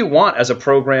else do you want as a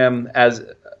program as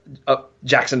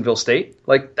Jacksonville State?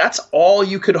 Like, that's all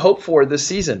you could hope for this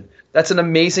season. That's an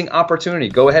amazing opportunity.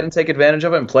 Go ahead and take advantage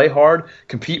of it and play hard,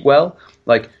 compete well.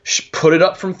 Like, put it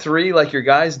up from 3 like your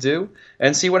guys do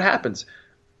and see what happens.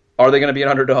 Are they going to be an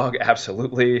underdog?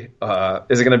 Absolutely. Is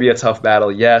it going to be a tough battle?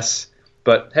 Yes.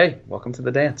 But hey, welcome to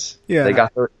the dance. Yeah, they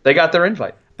got their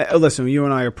invite. Listen, you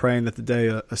and I are praying that the day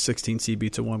a 16 seed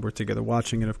beats a 1, we're together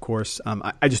watching it. Of course,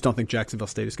 I just don't think Jacksonville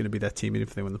State is going to be that team, even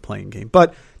if they win the playing game.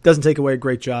 But it doesn't take away a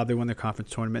great job. They won their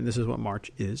conference tournament, and this is what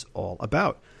March is all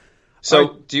about.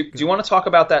 So, do you want to talk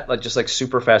about that, like just like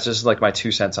super fast? This is like my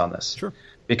 2 cents on this. Sure.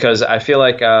 Because I feel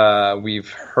like we've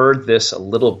heard this a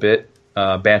little bit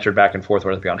bantered back and forth,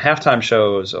 whether it be on halftime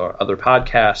shows or other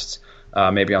podcasts,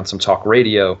 maybe on some talk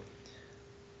radio.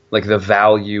 Like the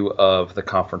value of the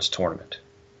conference tournament.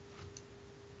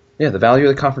 Yeah, the value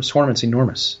of the conference tournament is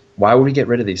enormous. Why would we get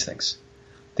rid of these things?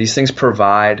 These things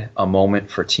provide a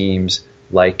moment for teams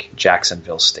like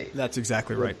Jacksonville State. That's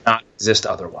exactly right. Not exist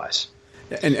otherwise.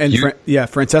 And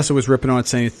Francesa was ripping on it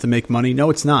saying it's to make money. No,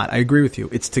 it's not. I agree with you.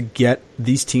 It's to get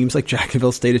these teams like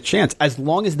Jacksonville State a chance. As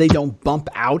long as they don't bump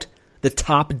out the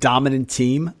top dominant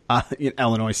team in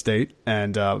Illinois State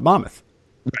and Monmouth.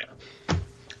 Right.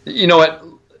 You know what?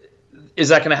 Is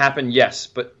that going to happen? Yes.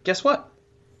 But guess what?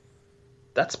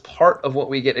 That's part of what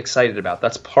we get excited about.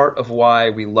 That's part of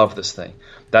why we love this thing.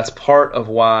 That's part of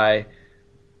why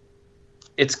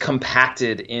it's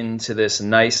compacted into this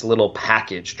nice little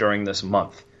package during this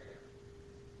month.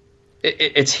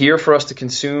 It's here for us to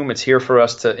consume. It's here for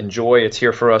us to enjoy. It's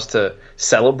here for us to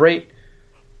celebrate.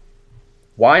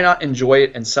 why not enjoy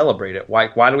it and celebrate it?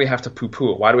 Why do we have to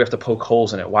poo-poo it? Why do we have to poke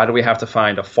holes in it? Why do we have to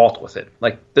find a fault with it?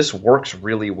 Like, this works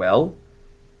really well.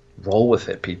 Roll with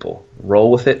it, people.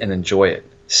 Roll with it and enjoy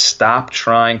it. Stop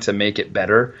trying to make it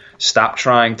better. Stop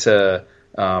trying to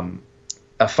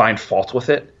find fault with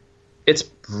it. It's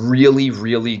really,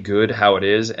 really good how it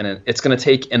is, and it's going to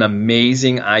take an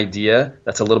amazing idea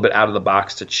that's a little bit out of the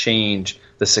box to change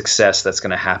the success that's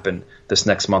going to happen this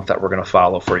next month that we're going to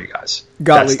follow for you guys.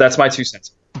 That's my 2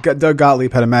 cents. Doug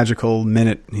Gottlieb had a magical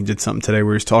minute. He did something today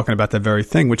where he was talking about that very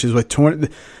thing, which is what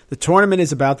the tournament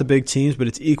is about, the big teams, but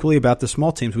it's equally about the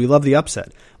small teams. We love the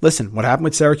upset. Listen, what happened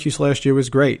with Syracuse last year was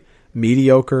great.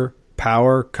 Mediocre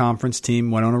power conference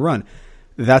team went on a run.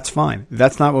 That's fine.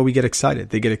 That's not why we get excited.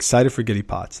 They get excited for Giddy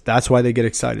Pots. That's why they get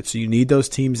excited. So you need those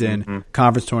teams in. Mm-hmm.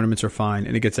 Conference tournaments are fine,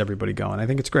 and it gets everybody going. I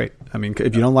think it's great. I mean,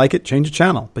 if you don't like it, change the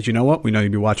channel. But you know what? We know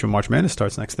you'll be watching when March Madness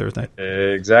starts next Thursday.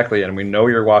 Exactly, and we know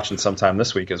you're watching sometime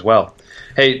this week as well.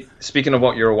 Hey, speaking of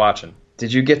what you're watching,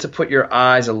 did you get to put your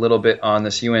eyes a little bit on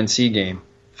this UNC game?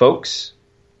 Folks,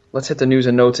 let's hit the news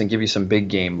and notes and give you some big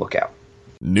game lookout.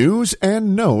 News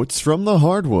and notes from the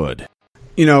hardwood.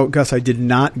 You know, Gus, I did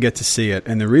not get to see it.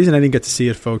 And the reason I didn't get to see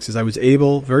it, folks, is I was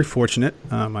very fortunate.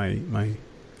 My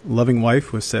loving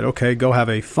wife said, okay, go have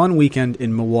a fun weekend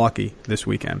in Milwaukee this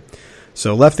weekend.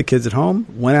 So left the kids at home,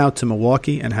 went out to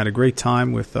Milwaukee, and had a great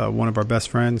time with one of our best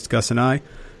friends, Gus and I,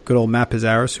 good old Matt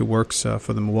Pizarris, who works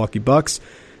for the Milwaukee Bucks.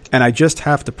 And I just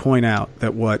have to point out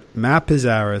that what Matt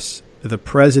Pizarris, the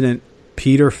president,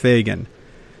 Peter Fagan,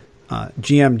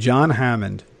 GM John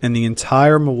Hammond, and the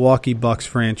entire Milwaukee Bucks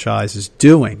franchise is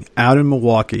doing out in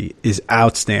Milwaukee is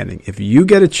outstanding. If you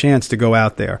get a chance to go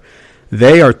out there,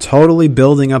 they are totally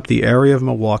building up the area of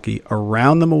Milwaukee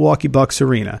around the Milwaukee Bucks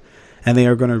arena, and they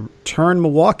are going to turn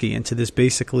Milwaukee into this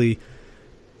basically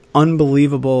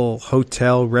unbelievable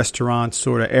hotel, restaurant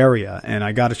sort of area. And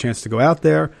I got a chance to go out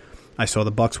there. I saw the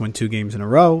Bucks win 2 games in a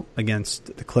row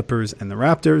against the Clippers and the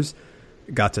Raptors.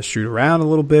 Got to shoot around a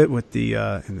little bit with the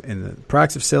in the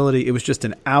practice facility. It was just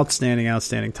an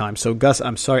outstanding time. So, Gus,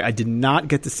 I'm sorry I did not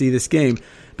get to see this game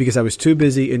because I was too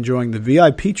busy enjoying the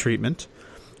VIP treatment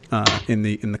in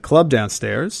the club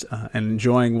downstairs and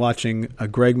enjoying watching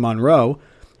Greg Monroe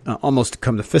almost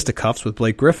come to fisticuffs with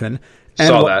Blake Griffin.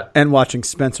 And watching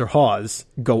Spencer Hawes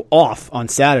go off on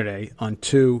Saturday on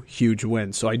 2 huge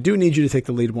wins. So I do need you to take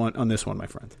the lead on this one, my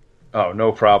friend. Oh,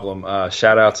 no problem.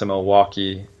 Shout out to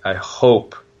Milwaukee. I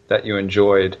hope that you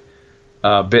enjoyed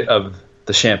a bit of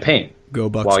the champagne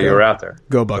while you were out there.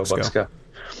 Go Bucks, go.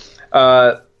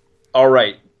 All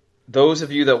right. Those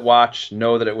of you that watch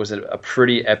know that it was a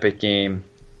pretty epic game.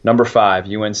 Number 5,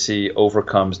 UNC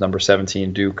overcomes number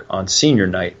 17, Duke, on senior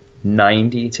night,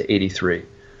 90-83.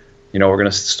 You know what we're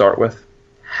going to start with?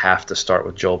 Have to start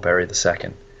with Joel Berry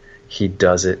II. He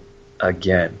does it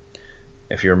again.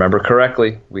 If you remember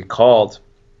correctly, we called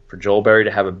for Joel Berry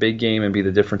to have a big game and be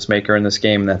the difference maker in this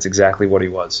game, and that's exactly what he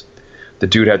was. The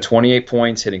dude had 28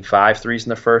 points, hitting 5 threes in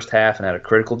the first half, and had a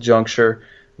critical juncture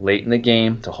late in the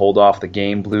game to hold off the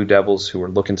game Blue Devils, who were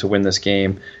looking to win this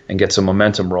game and get some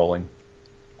momentum rolling.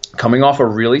 Coming off a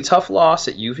really tough loss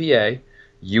at UVA,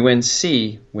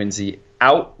 UNC wins the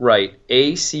outright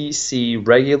ACC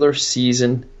regular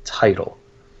season title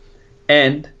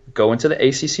and go into the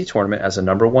ACC tournament as a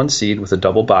number 1 seed with a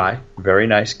double bye. Very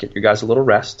nice. Get you guys a little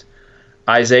rest.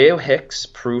 Isaiah Hicks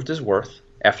proved his worth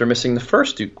after missing the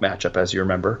first Duke matchup, as you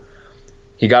remember.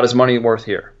 He got his money worth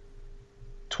here.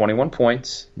 21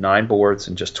 points, 9 boards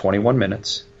in just 21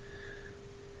 minutes.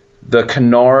 The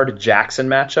Kennard-Jackson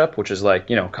matchup, which is like,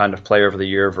 kind of player of the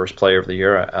year versus player of the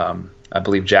year. I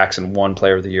believe Jackson won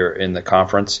player of the year in the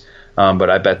conference, but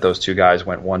I bet those 2 guys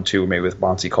went 1-2, maybe with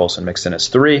Bonzi Colson mixed in as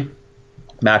 3.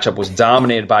 Matchup was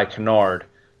dominated by Kennard.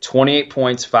 28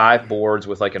 points, 5 boards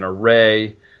with like an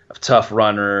array of tough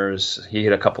runners. He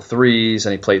hit a couple threes,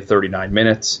 and he played 39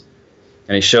 minutes.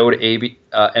 And he showed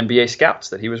NBA scouts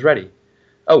that he was ready.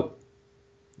 Oh,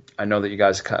 I know that you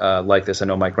guys like this. I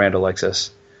know Mike Randall likes this.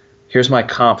 Here's my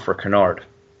comp for Kennard.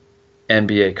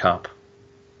 NBA comp.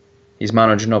 He's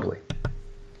Manu Ginobili.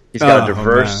 He's got a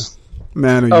diverse...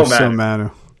 Manu, you're so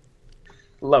Manu.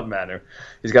 Love Manu.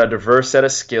 He's got a diverse set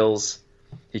of skills.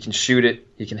 He can shoot it.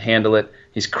 He can handle it.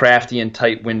 He's crafty in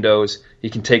tight windows. He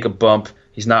can take a bump.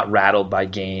 He's not rattled by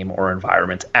game or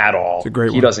environment at all. It's a great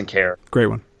one. He doesn't care. Great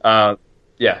one.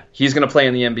 Yeah, he's going to play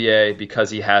in the NBA because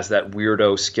he has that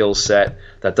weirdo skill set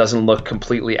that doesn't look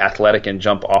completely athletic and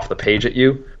jump off the page at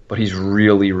you, but he's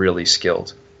really, really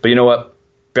skilled. But you know what?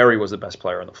 Berry was the best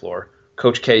player on the floor.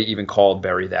 Coach K even called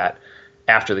Berry that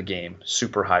after the game.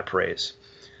 Super high praise.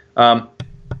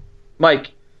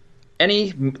 Mike,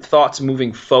 any thoughts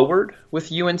moving forward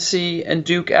with UNC and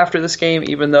Duke after this game,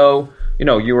 even though,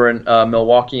 you were in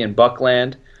Milwaukee and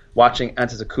Buckland watching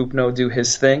Antetokounmpo do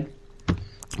his thing?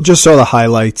 Just saw the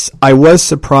highlights. I was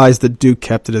surprised that Duke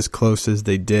kept it as close as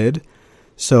they did.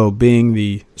 So being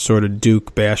the sort of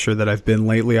Duke basher that I've been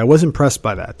lately, I was impressed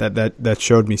by that. That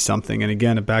showed me something. And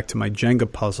again, back to my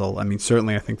Jenga puzzle, I mean,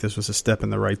 certainly I think this was a step in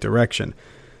the right direction.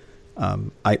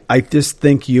 I just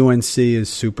think UNC is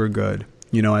super good.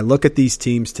 I look at these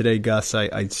teams today, Gus.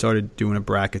 I started doing a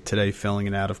bracket today, filling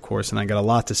it out, of course, and I got a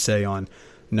lot to say on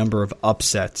number of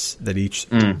upsets that each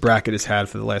bracket has had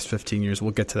for the last 15 years.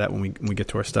 We'll get to that when we get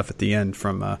to our stuff at the end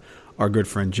from our good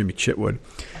friend Jimmy Chitwood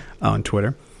on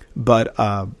Twitter. But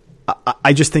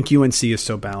I just think UNC is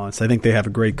so balanced. I think they have a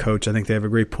great coach. I think they have a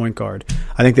great point guard.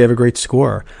 I think they have a great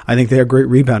scorer. I think they have a great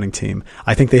rebounding team.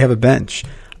 I think they have a bench.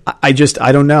 I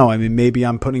don't know. I mean, maybe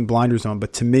I'm putting blinders on,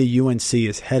 but to me, UNC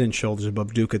is head and shoulders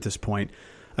above Duke at this point.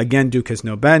 Again, Duke has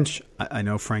no bench. I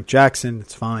know Frank Jackson.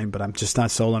 It's fine, but I'm just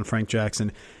not sold on Frank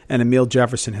Jackson. And Emile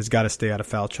Jefferson has got to stay out of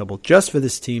foul trouble just for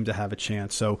this team to have a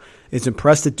chance. So it's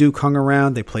impressed that Duke hung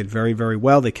around. They played very, very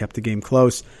well. They kept the game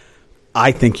close.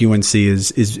 I think UNC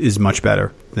is much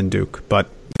better than Duke, but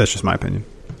that's just my opinion.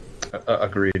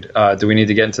 Agreed. Do we need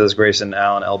to get into this Grayson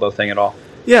Allen elbow thing at all?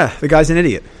 Yeah, the guy's an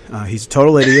idiot. He's a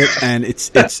total idiot, and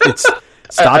it's.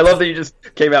 Stop. I love that you just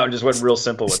came out and just went real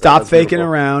simple with Stop faking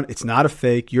around. It's not a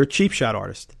fake. You're a cheap shot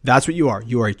artist. That's what you are.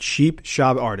 You are a cheap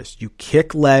shot artist. You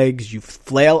kick legs. You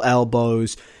flail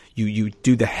elbows. You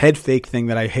do the head fake thing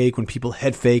that I hate when people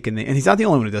head fake, and he's not the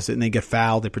only one who does it, and they get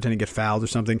fouled. They pretend to get fouled or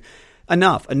something.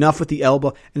 Enough with the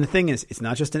elbow. And the thing is, it's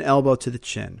not just an elbow to the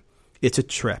chin. It's a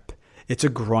trip. It's a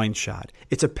groin shot.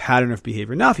 It's a pattern of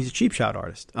behavior. Enough. He's a cheap shot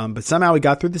artist. But somehow he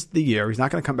got through the year. He's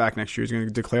not going to come back next year. He's going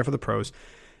to declare for the pros.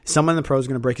 Someone in the pros is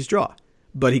going to break his jaw.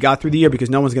 But he got through the year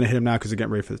because no one's going to hit him now because they're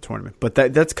getting ready for the tournament. But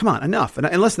that's come on, enough.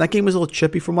 And listen, that game was a little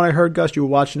chippy from what I heard, Gus. You were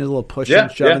watching it, a little pushing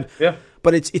and shoving. Yeah.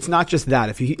 But it's not just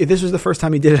that. If this was the first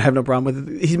time he did it, I have no problem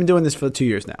with it. He's been doing this for 2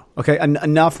 years now. Okay,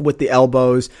 enough with the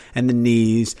elbows and the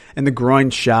knees and the groin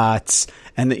shots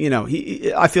and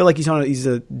I feel like he's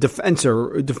a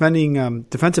defending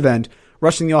defensive end,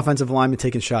 rushing the offensive lineman,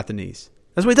 taking a shot at the knees.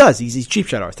 That's what he does. He's cheap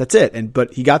shot artist. That's it.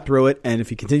 But he got through it. And if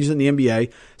he continues in the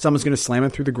NBA, someone's going to slam him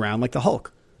through the ground like the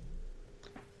Hulk,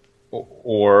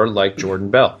 or like Jordan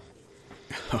Bell.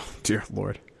 Oh dear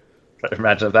Lord!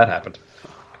 Imagine if that happened.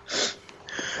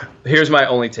 Here's my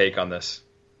only take on this.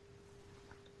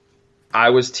 I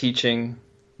was teaching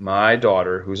my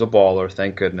daughter, who's a baller,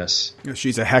 thank goodness.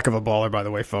 She's a heck of a baller, by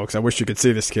the way, folks. I wish you could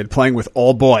see this kid playing with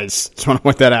all boys. Just want to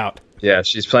point that out. Yeah,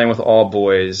 she's playing with all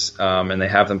boys, and they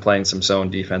have them playing some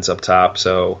zone defense up top.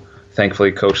 So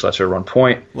thankfully, coach lets her run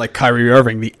point. Like Kyrie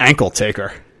Irving, the ankle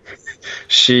taker.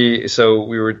 So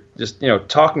we were just,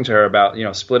 talking to her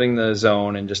about, splitting the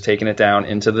zone and just taking it down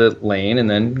into the lane and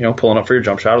then, pulling up for your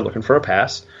jump shot or looking for a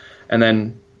pass. And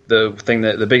then the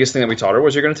biggest thing that we taught her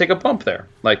was you're going to take a bump there.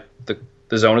 Like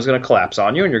the zone is going to collapse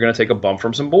on you and you're going to take a bump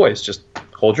from some boys. Just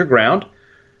hold your ground.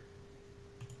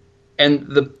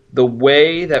 And the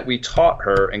way that we taught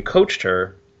her and coached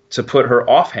her to put her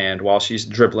offhand while she's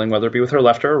dribbling, whether it be with her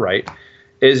left or her right,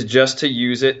 is just to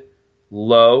use it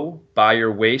low by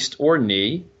your waist or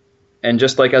knee and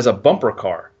just like as a bumper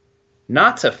car,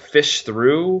 not to fish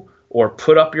through or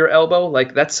put up your elbow.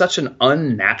 Like that's such an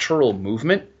unnatural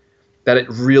movement that it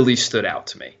really stood out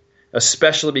to me,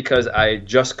 especially because I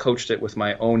just coached it with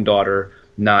my own daughter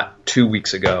not 2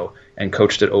 weeks ago and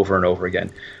coached it over and over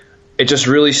again. It just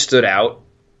really stood out.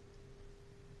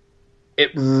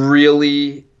 It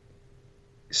really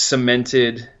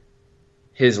cemented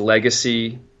his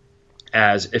legacy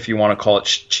as, if you want to call it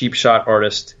cheap shot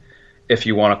artist, if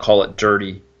you want to call it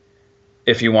dirty,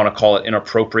 if you want to call it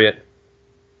inappropriate,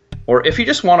 or if you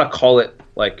just want to call it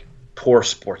like poor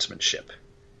sportsmanship.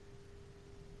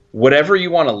 Whatever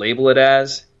you want to label it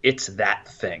as, it's that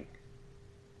thing.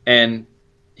 And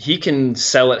he can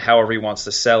sell it however he wants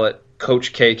to sell it.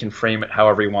 Coach K can frame it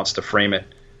however he wants to frame it.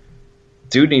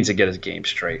 Dude needs to get his game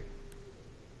straight.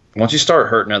 Once you start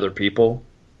hurting other people,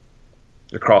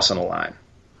 you're crossing a line.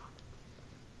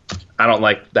 I don't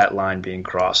like that line being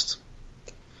crossed.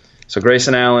 So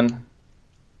Grayson Allen,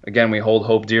 again, we hold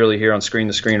hope dearly here on Screen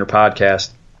the Screener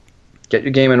podcast. Get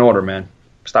your game in order, man.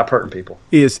 Stop hurting people.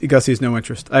 He has no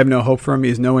interest. I have no hope for him. He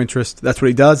has no interest. That's what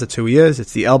he does. That's who he is.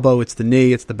 It's the elbow. It's the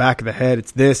knee. It's the back of the head.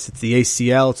 It's this. It's the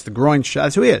ACL. It's the groin shot.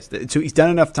 That's who he is. He's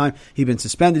done enough time. He's been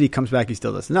suspended. He comes back. He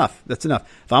still does. Enough. That's enough.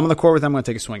 If I'm on the court with him, I'm going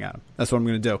to take a swing at him. That's what I'm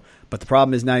going to do. But the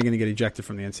problem is now you're going to get ejected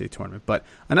from the NCAA tournament. But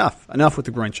enough. Enough with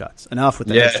the groin shots. Enough with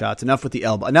the head shots. Enough with the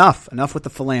elbow. Enough with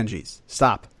the phalanges.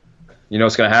 Stop. You know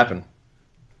what's going to happen?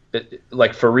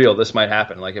 like for real, this might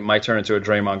happen. Like it might turn into a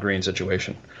Draymond Green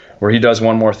situation where he does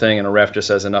one more thing and a ref just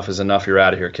says enough is enough, you're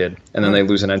out of here, kid, and then they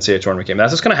lose an NCAA tournament game.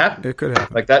 That's what's going to happen. It could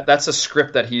happen. Like that's a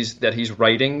script that he's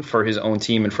writing for his own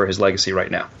team and for his legacy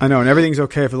right now. I know, and everything's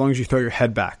okay as long as you throw your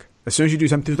head back. As soon as you do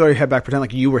something, throw your head back, pretend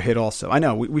like you were hit also. I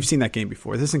know, we've seen that game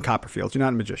before. This isn't Copperfield. You're not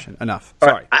a magician. Enough.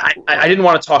 Sorry. I didn't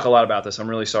want to talk a lot about this. I'm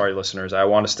really sorry, listeners. I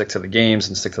want to stick to the games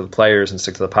and stick to the players and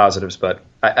stick to the positives, but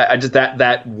I just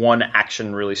that one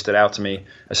action really stood out to me,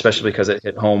 especially because it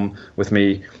hit home with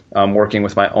me working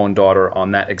with my own daughter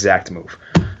on that exact move.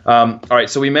 All right,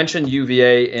 so we mentioned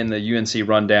UVA in the UNC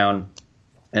rundown,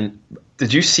 and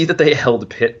did you see that they held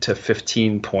Pitt to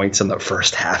 15 points in the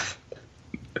first half?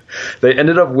 They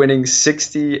ended up winning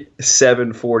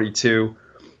 67-42.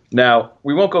 Now,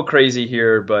 we won't go crazy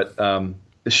here, but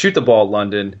shoot the ball,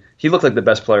 London. He looked like the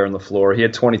best player on the floor. He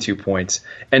had 22 points.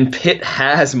 And Pitt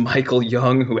has Michael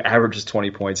Young, who averages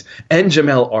 20 points, and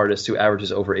Jamel Artis, who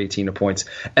averages over 18 points.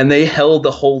 And they held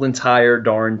the whole entire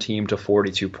darn team to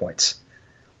 42 points.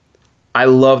 I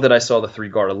love that I saw the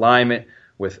three-guard alignment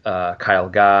with Kyle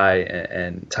Guy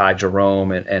and Ty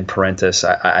Jerome and Parentis.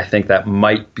 I think that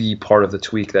might be part of the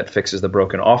tweak that fixes the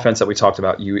broken offense that we talked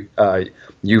about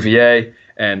UVA.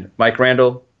 And Mike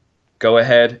Randall, go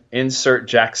ahead, insert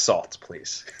Jack Salt,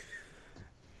 please.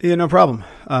 Yeah, no problem.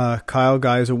 Kyle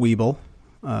Guy is a weeble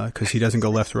because he doesn't go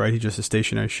left or right. He's just a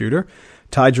stationary shooter.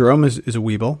 Ty Jerome is a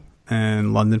weeble.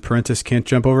 And London Parentis can't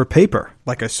jump over paper,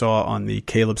 like I saw on the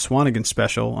Caleb Swanigan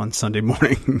special on Sunday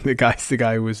morning. the guy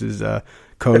who was his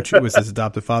coach, who was his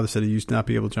adopted father, said he used to not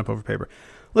be able to jump over paper.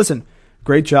 Listen,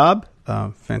 great job.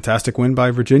 Fantastic win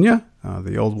by Virginia.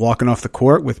 The old walking off the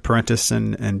court with Parentis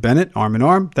and Bennett, arm in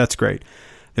arm. That's great.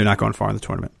 They're not going far in the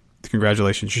tournament.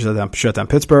 Congratulations. You shut down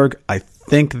Pittsburgh. I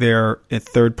think they're at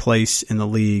third place in the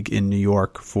league in New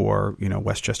York for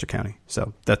Westchester County.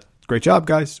 So that's great job,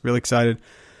 guys. Really excited.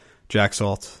 Jack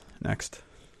Salt, next.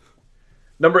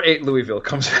 Number 8, Louisville,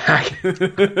 comes back on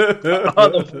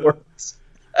the boards.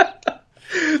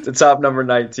 To top number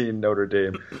 19, Notre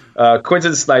Dame.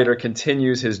 Quinton Snyder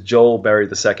continues his Joel Berry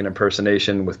II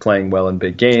impersonation with playing well in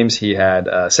big games. He had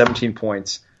 17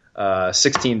 points,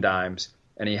 16 dimes,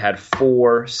 and he had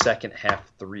 4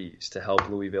 second-half threes to help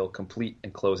Louisville complete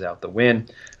and close out the win.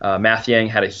 Math Yang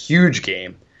had a huge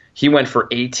game. He went for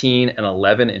 18 and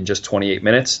 11 in just 28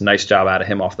 minutes. Nice job out of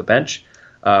him off the bench.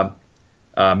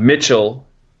 Mitchell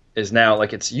is now,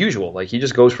 like it's usual, like he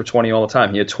just goes for 20 all the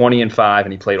time. He had 20 and 5,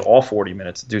 and he played all 40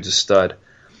 minutes. Dude's a stud.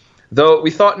 Though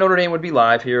we thought Notre Dame would be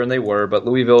live here, and they were, but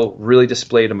Louisville really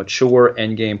displayed a mature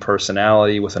endgame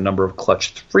personality with a number of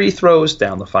clutch free throws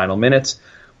down the final minutes.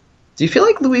 Do you feel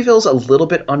like Louisville's a little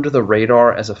bit under the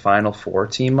radar as a Final Four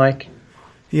team, Mike?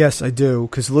 Yes, I do,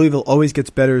 because Louisville always gets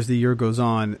better as the year goes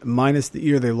on, minus the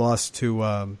year they lost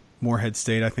to Morehead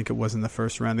State, I think it was in the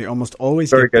first round. They almost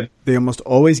always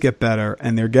get better,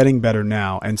 and they're getting better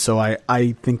now. And so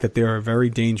I think that they're a very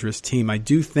dangerous team. I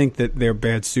do think that they're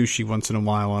bad sushi once in a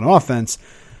while on offense,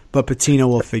 but Pitino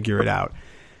will figure it out.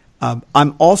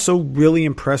 I'm also really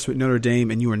impressed with Notre Dame,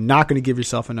 and you are not going to give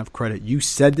yourself enough credit. You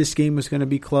said this game was going to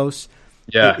be close.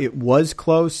 Yeah. It was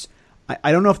close.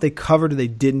 I don't know if they covered or they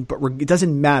didn't, but it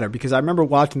doesn't matter because I remember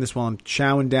watching this while I'm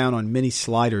chowing down on mini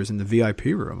sliders in the VIP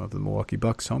room of the Milwaukee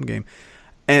Bucks home game.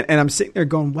 And I'm sitting there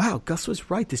going, wow, Gus was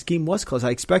right. This game was close. I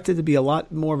expected it to be a lot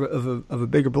more of a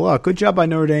bigger blowout. Good job by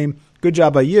Notre Dame. Good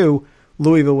job by you.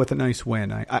 Louisville with a nice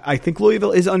win. I think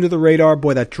Louisville is under the radar.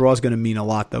 Boy, that draw is going to mean a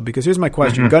lot, though, because here's my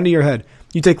question. Gun to your head.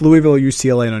 You take Louisville or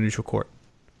UCLA on a neutral court?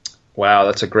 Wow,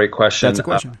 that's a great question. That's a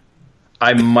question.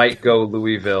 I might go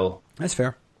Louisville. That's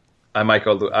fair. I might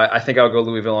go. I think I'll go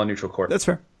Louisville on neutral court. That's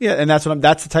fair. Yeah, and that's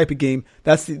the type of game.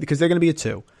 Because they're going to be a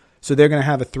 2, so they're going to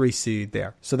have a 3 seed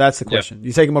there. So that's the question. Yep.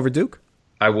 You take them over Duke?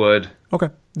 I would. Okay.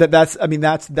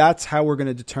 That's how we're going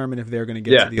to determine if they're going to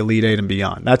get to the Elite 8 and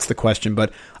beyond. That's the question.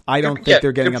 But I don't think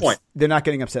they're getting upset. They're not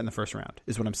getting upset in the first round,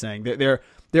 is what I'm saying.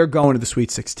 They're going to the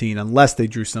Sweet 16 unless they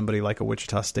drew somebody like a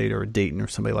Wichita State or a Dayton or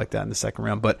somebody like that in the second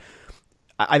round. But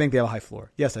I think they have a high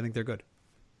floor. Yes, I think they're good.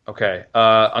 Okay.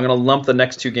 I'm going to lump the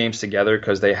next 2 games together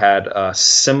because they had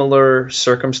similar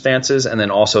circumstances and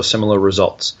then also similar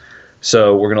results.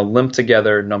 So we're going to limp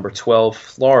together number 12,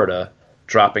 Florida,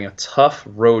 dropping a tough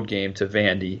road game to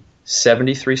Vandy,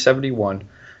 73-71. And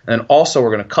then also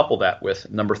we're going to couple that with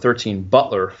number 13,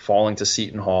 Butler, falling to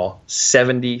Seton Hall,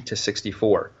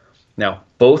 70-64. Now,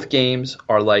 both games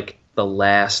are like the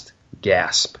last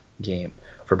gasp game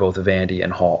for both Vandy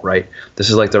and Hall, right? This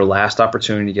is like their last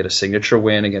opportunity to get a signature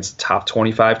win against a top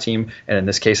 25 team, and in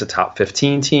this case, a top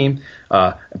 15 team.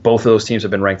 Both of those teams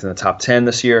have been ranked in the top 10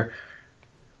 this year.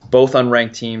 Both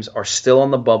unranked teams are still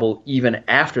on the bubble even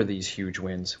after these huge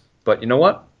wins. But you know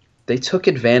what? They took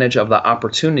advantage of the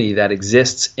opportunity that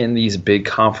exists in these big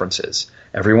conferences.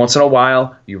 Every once in a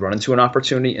while, you run into an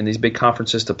opportunity in these big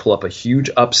conferences to pull up a huge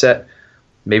upset.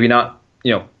 Maybe not,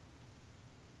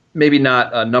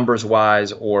 numbers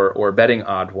wise or betting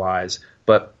odd wise,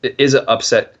 but it is an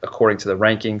upset according to the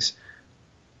rankings.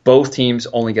 Both teams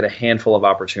only get a handful of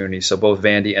opportunities, so both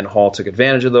Vandy and Hall took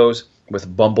advantage of those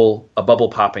with bubble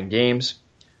popping games.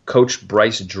 Coach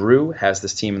Bryce Drew has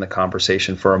this team in the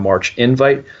conversation for a March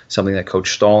invite, something that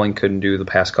Coach Stalling couldn't do the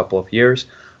past couple of years.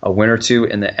 A win or two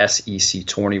in the SEC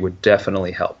tourney would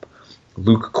definitely help.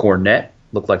 Luke Cornett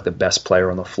looked like the best player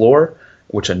on the floor,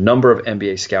 which a number of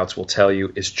NBA scouts will tell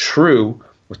you is true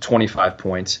with 25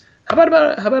 points. How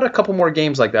about a couple more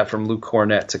games like that from Luke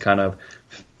Cornett to kind of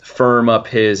firm up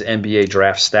his NBA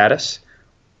draft status?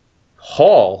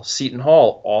 Seton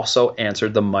Hall also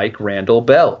answered the Mike Randall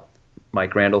bell.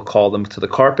 Mike Randall called them to the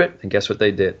carpet, and guess what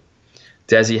they did?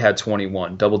 Desi had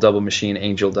 21. Double-double machine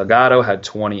Angel Delgado had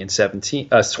 20 and 16.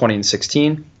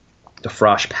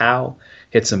 DeFrosh Powell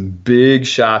hit some big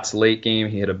shots late game.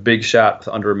 He hit a big shot with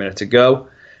under a minute to go,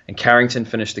 and Carrington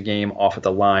finished the game off at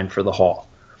the line for the Hall.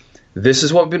 This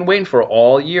is what we've been waiting for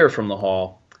all year from the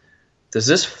Hall. Does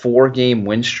this 4-game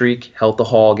win streak help the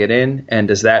Hall get in, and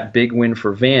does that big win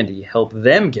for Vandy help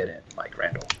them get in, Mike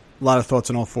Randall? A lot of thoughts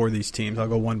on all 4 of these teams. I'll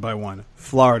go one by one.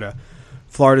 Florida.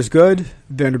 Florida's good.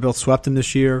 Vanderbilt swept them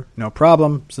this year. No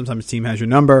problem. Sometimes the team has your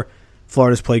number.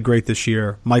 Florida's played great this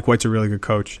year. Mike White's a really good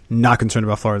coach. Not concerned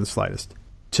about Florida in the slightest.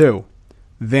 2,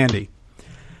 Vandy.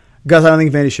 Guys, I don't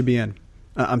think Vandy should be in.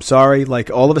 I'm sorry.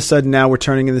 All of a sudden now we're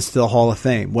turning this to the Hall of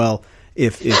Fame. Well,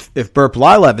 if Burp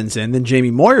Lylevin's in, then Jamie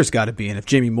Moyer's got to be in. If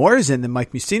Jamie Moyer's in, then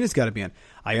Mike Musina's got to be in.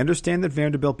 I understand that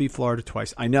Vanderbilt beat Florida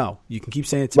twice. I know. You can keep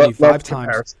saying it to me 5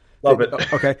 times. Love it.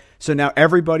 Okay, so now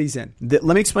everybody's in. Let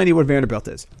me explain to you what Vanderbilt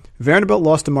is. Vanderbilt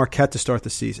lost to Marquette to start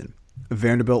the season.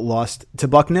 Vanderbilt lost to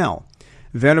Bucknell.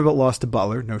 Vanderbilt lost to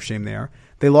Butler. No shame there.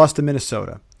 They lost to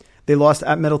Minnesota. They lost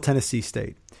at Middle Tennessee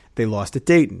State. They lost at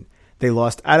Dayton. They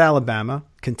lost at Alabama,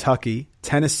 Kentucky,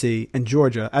 Tennessee, and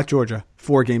Georgia,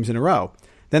 4 games in a row.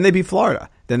 Then they beat Florida.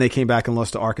 Then they came back and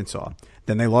lost to Arkansas.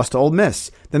 Then they lost to Ole Miss.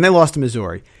 Then they lost to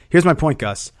Missouri. Here's my point,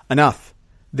 Gus. Enough.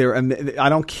 I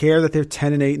don't care that they're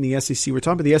 10-8 in the SEC. We're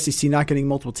talking about the SEC not getting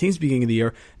multiple teams beginning of the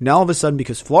year. Now all of a sudden,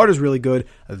 because Florida's really good,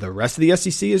 the rest of the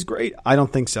SEC is great? I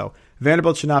don't think so.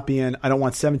 Vanderbilt should not be in. I don't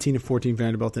want 17 and 14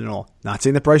 Vanderbilt in at all. Not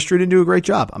saying that Bryce Drew didn't do a great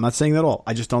job. I'm not saying that at all.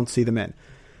 I just don't see them in.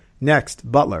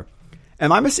 Next, Butler.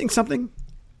 Am I missing something?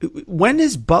 When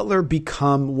has Butler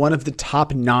become one of the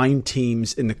top 9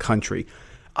 teams in the country?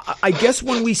 I guess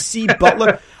when we see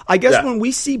Butler,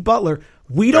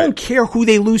 we don't care who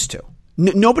they lose to.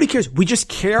 Nobody cares. We just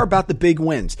care about the big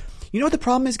wins. You know what the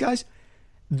problem is, guys?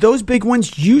 Those big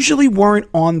wins usually weren't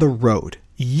on the road.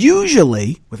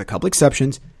 Usually, with a couple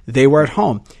exceptions, they were at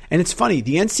home. And it's funny,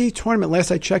 the NCAA tournament, last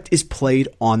I checked, is played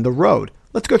on the road.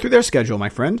 Let's go through their schedule, my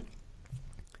friend.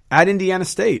 At Indiana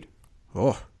State.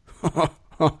 Oh,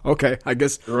 okay. I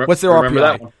guess, what's their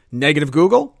RPI? Negative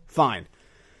Google? Fine.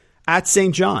 At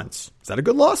St. John's. Is that a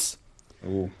good loss?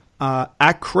 Ooh.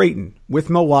 At Creighton with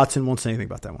Mo Watson. Won't say anything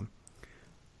about that one.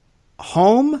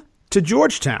 Home to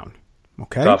Georgetown.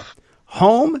 Okay. Tough.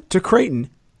 Home to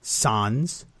Creighton.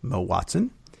 Sans Mo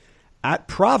Watson. At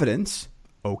Providence.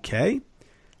 Okay.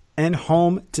 And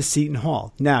home to Seton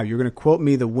Hall. Now, you're going to quote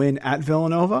me the win at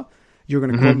Villanova. You're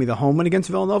going to quote me the home win against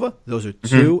Villanova. Those are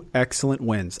 2 excellent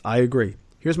wins. I agree.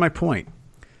 Here's my point.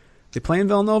 They playing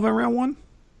Villanova in round 1?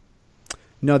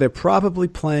 No, they're probably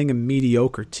playing a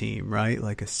mediocre team, right?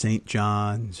 Like a St.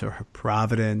 John's or a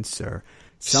Providence or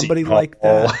somebody like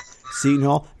that. Seton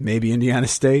Hall, maybe Indiana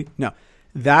State. No,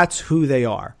 that's who they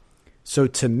are. So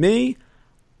to me,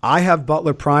 I have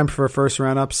Butler primed for a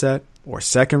first-round upset or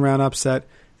second-round upset.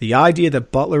 The idea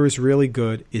that Butler is really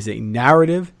good is a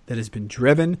narrative that has been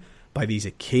driven by these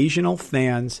occasional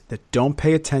fans that don't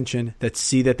pay attention, that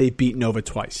see that they beat Nova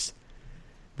twice.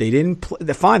 They didn't play.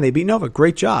 Fine, they beat Nova.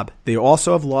 Great job. They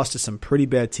also have lost to some pretty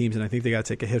bad teams, and I think they got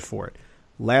to take a hit for it.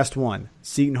 Last one,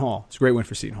 Seton Hall. It's a great win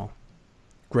for Seton Hall.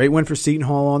 Great win for Seton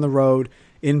Hall on the road,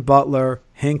 in Butler,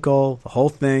 Hinkle, the whole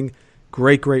thing.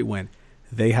 Great win.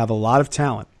 They have a lot of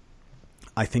talent.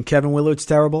 I think Kevin Willard's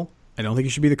terrible. I don't think he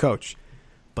should be the coach.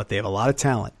 But they have a lot of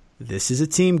talent. This is a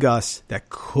team, Gus, that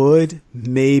could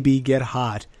maybe get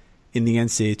hot in the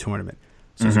NCAA tournament.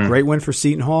 So it's a great win for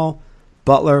Seton Hall.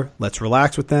 Butler, let's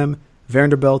relax with them.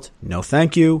 Vanderbilt, no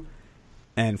thank you.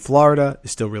 And Florida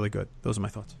is still really good. Those are my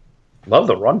thoughts. Love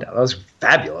the rundown. That was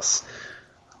fabulous.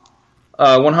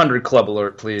 100 Club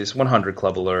Alert, please. 100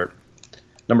 Club Alert.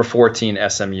 Number 14,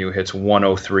 SMU hits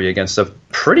 103 against a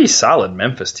pretty solid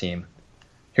Memphis team.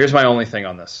 Here's my only thing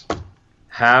on this.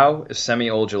 How is Semi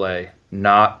Ojeleye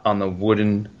not on the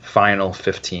Wooden Final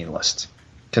 15 list?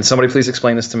 Can somebody please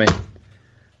explain this to me?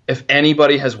 If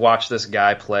anybody has watched this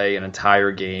guy play an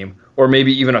entire game, or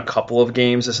maybe even a couple of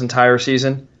games this entire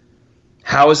season,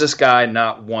 how is this guy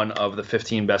not one of the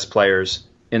 15 best players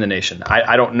in the nation?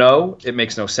 I don't know. It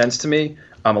makes no sense to me.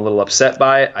 I'm a little upset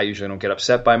by it. I usually don't get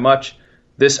upset by much.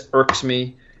 This irks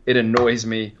me. It annoys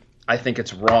me. I think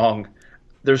it's wrong.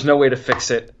 There's no way to fix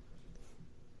it.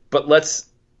 But let's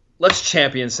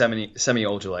champion Semi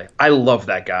Ojeleye. I love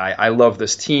that guy. I love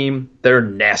this team. They're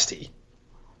nasty.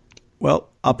 Well,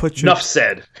 I'll put you. Enough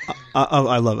said.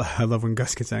 I love when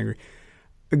Gus gets angry.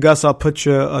 Gus, I'll put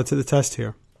you to the test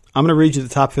here. I'm going to read you the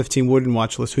top 15 Wooden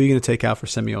watch list. Who are you going to take out for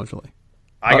Semi Ojeleye?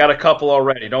 I got a couple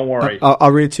already. Don't worry.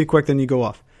 I'll read it to you quick, then you go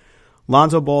off.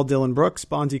 Lonzo Ball, Dylan Brooks,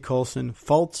 Bonzie Colson,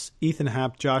 Fultz, Ethan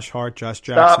Happ, Josh Hart, Josh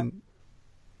Jackson.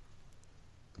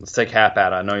 Stop. Let's take Happ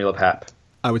out. I know you love Happ.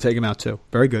 I would take him out too.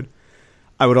 Very good.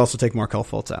 I would also take Markelle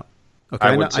Fultz out. Okay,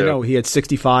 I would too. I know he had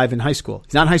 65 in high school.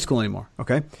 He's not in high school anymore.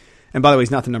 Okay, and by the way,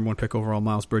 he's not the number one pick overall.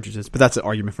 Miles Bridges is, but that's an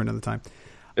argument for another time.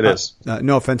 It is.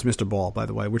 No offense, Mr. Ball, by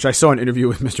the way, which I saw an interview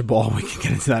with Mr. Ball. We can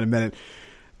get into that in a minute.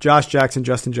 Josh Jackson,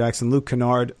 Justin Jackson, Luke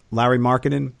Kennard, Larry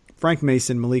Markkinen, Frank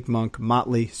Mason, Malik Monk,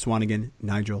 Motley, Swanigan,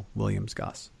 Nigel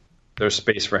Williams-Goss. There's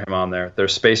space for him on there.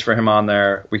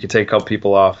 We could take a couple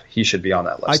people off. He should be on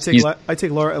that list. I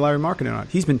take Larry Markkinen on.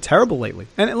 He's been terrible lately.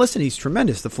 And listen, he's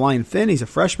tremendous. The flying thin, he's a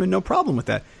freshman, no problem with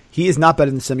that. He is not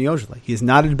better than Semi Ojeleye. He is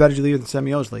not a better leader than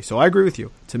Semi Ojeleye. So I agree with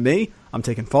you. To me, I'm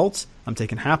taking Fultz, I'm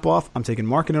taking Happ off, I'm taking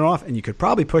Markkinen off, and you could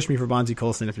probably push me for Bonzie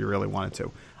Colson if you really wanted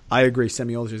to. I agree.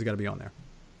 Semi Ojeleye's got to be on there.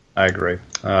 I agree.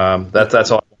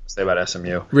 That's all I want to say about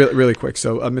SMU. Really quick.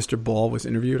 So Mr. Ball was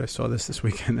interviewed. I saw this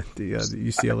weekend at the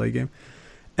UCLA game.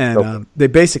 And they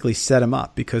basically set him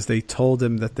up because they told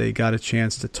him that they got a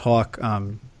chance to talk.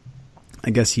 I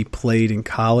guess he played in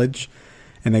college,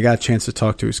 and they got a chance to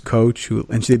talk to his coach.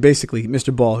 And they basically,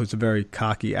 Mr. Ball, who's a very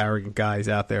cocky, arrogant guy, is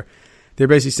out there. They're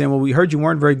basically saying, well, we heard you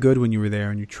weren't very good when you were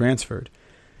there and you transferred.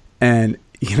 And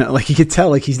like you could tell,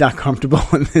 like he's not comfortable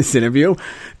in this interview,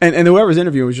 and whoever's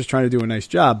interviewing was just trying to do a nice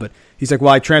job. But he's like,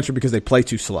 "Well, I transferred because they play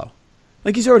too slow."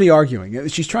 Like he's already arguing.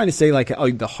 She's trying to say like, "Oh,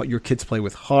 your kids play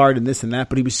with heart and this and that."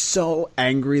 But he was so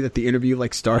angry that the interview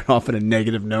like started off at a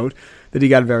negative note that he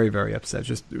got very, very upset.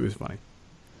 It was funny.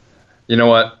 You know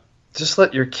what? Just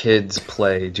let your kids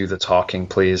do the talking,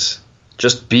 please.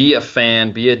 Just be a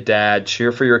fan, be a dad,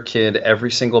 cheer for your kid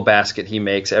every single basket he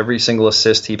makes, every single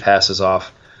assist he passes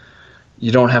off.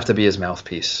 You don't have to be his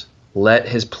mouthpiece. Let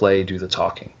his play do the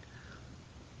talking.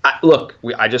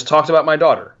 I just talked about my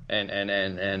daughter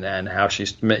and how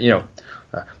she's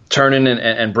turning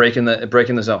and breaking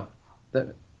the zone.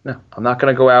 No, I'm not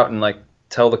going to go out and like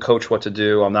tell the coach what to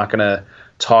do. I'm not going to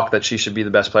talk that she should be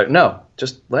the best player. No,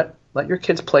 just let your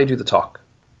kids play do the talk.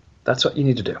 That's what you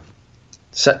need to do.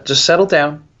 Just settle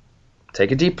down, take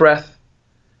a deep breath,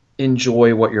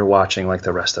 enjoy what you're watching like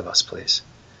the rest of us, please.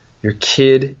 Your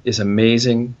kid is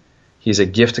amazing. He's a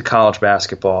gift to college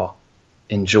basketball.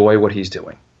 Enjoy what he's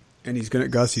doing. And he's going to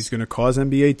cause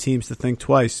NBA teams to think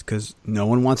twice because no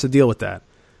one wants to deal with that.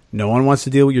 No one wants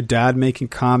to deal with your dad making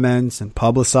comments and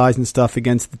publicizing stuff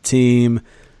against the team.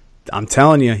 I'm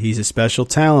telling you, he's a special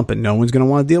talent, but no one's going to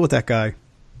want to deal with that guy.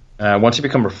 Once you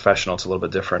become a professional, it's a little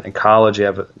bit different. In college, you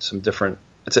have some different.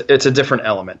 It's a different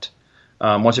element.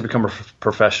 Once you become a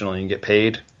professional and you get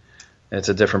paid, it's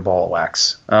a different ball of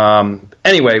wax.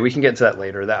 Anyway, we can get into that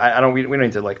later. We don't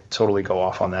need to like totally go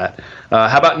off on that.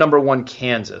 How about number 1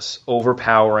 Kansas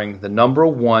overpowering the number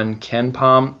 1 Ken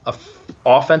Pom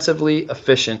offensively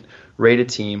efficient rated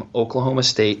team Oklahoma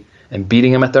State and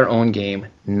beating them at their own game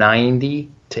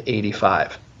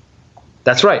 90-85.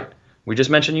 That's right. We just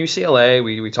mentioned UCLA.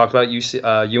 We talked about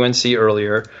UNC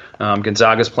earlier.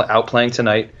 Gonzaga's outplaying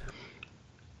tonight.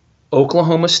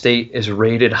 Oklahoma State is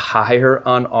rated higher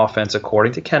on offense,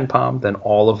 according to Ken Pom, than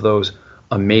all of those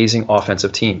amazing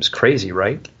offensive teams. Crazy,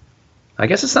 right? I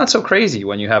guess it's not so crazy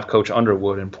when you have Coach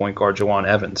Underwood and point guard Jawan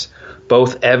Evans.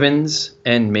 Both Evans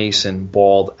and Mason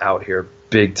balled out here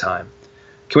big time.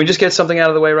 Can we just get something out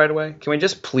of the way right away? Can we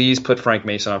just please put Frank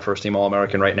Mason on first-team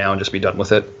All-American right now and just be done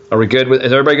with it? Are we good?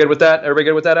 Is everybody good with that? Everybody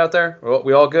good with that out there?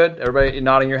 We all good? Everybody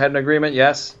nodding your head in agreement?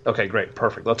 Yes? Okay, great.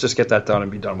 Perfect. Let's just get that done and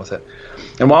be done with it.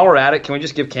 And while we're at it, can we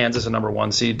just give Kansas a number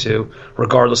 1 seed too,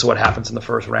 regardless of what happens in the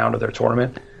first round of their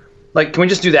tournament? Like, can we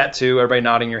just do that too? Everybody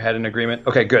nodding your head in agreement?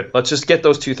 Okay, good. Let's just get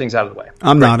those two things out of the way.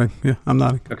 I'm nodding. Yeah, I'm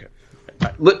nodding. Okay. All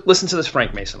right. Listen to this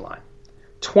Frank Mason line.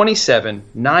 27,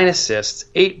 9 assists,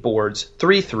 8 boards,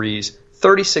 3 threes,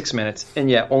 36 minutes, and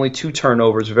yet only 2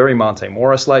 turnovers, very Monte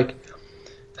Morris-like.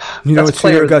 Gus, you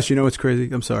know what's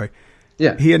crazy? I'm sorry.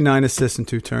 Yeah. He had 9 assists and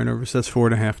 2 turnovers. That's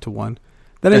 4.5 to 1.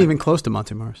 That ain't even close to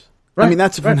Monte Morris. Right, I mean,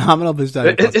 that's a phenomenal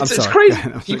business. It's crazy.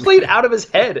 He played out of his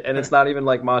head, and it's not even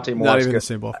like Monte Morris. Not even the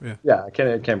same ball. Yeah, I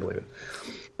can't believe it.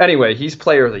 Anyway, he's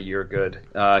player of the year good.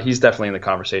 He's definitely in the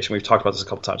conversation. We've talked about this a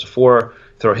couple times before.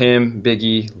 Throw him,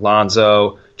 Biggie,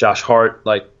 Lonzo, Josh Hart.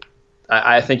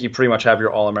 I think you pretty much have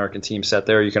your All-American team set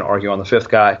there. You can argue on the 5th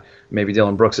guy. Maybe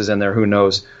Dylan Brooks is in there. Who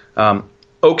knows?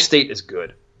 Oak State is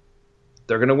good.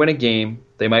 They're going to win a game.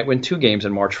 They might win 2 games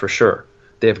in March for sure.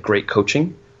 They have great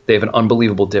coaching. They have an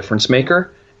unbelievable difference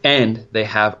maker, and they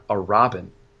have a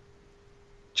Robin,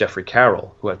 Jeffrey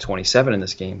Carroll, who had 27 in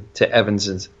this game, to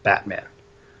Evans's Batman.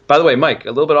 By the way, Mike, a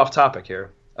little bit off topic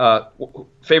here.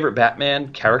 Favorite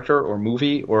Batman character or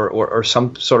movie or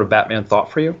some sort of Batman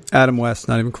thought for you? Adam West,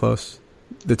 not even close.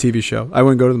 The TV show. I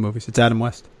wouldn't go to the movies. It's Adam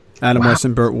West. Adam West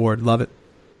and Burt Ward. Love it.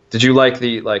 Did you like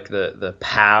the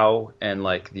pow and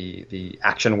the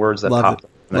action words that popped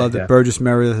up? Loved it. Burgess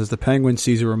Meredith as the Penguin,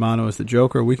 Caesar Romano as the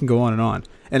Joker. We can go on and on.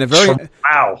 And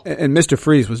wow. And Mr.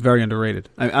 Freeze was very underrated.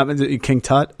 King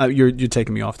Tut. You're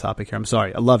taking me off topic here. I'm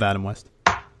sorry. I love Adam West.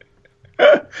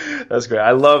 That's great.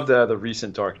 I loved the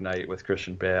recent Dark Knight with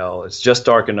Christian Bale. It's just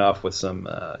dark enough with some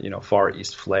Far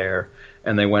East flair.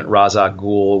 And they went Ra's al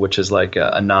Ghul, which is like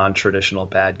a non-traditional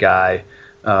bad guy,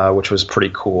 which was pretty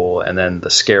cool. And then the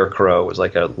Scarecrow was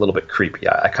like a little bit creepy.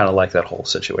 I kind of like that whole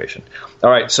situation. All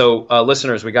right, so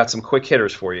listeners, we got some quick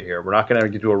hitters for you here. We're not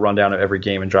going to do a rundown of every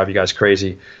game and drive you guys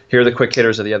crazy. Here are the quick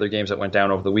hitters of the other games that went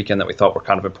down over the weekend that we thought were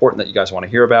kind of important that you guys want to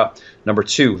hear about. Number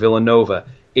 2, Villanova,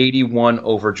 81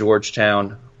 over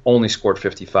Georgetown, only scored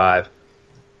 55.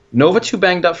 Nova too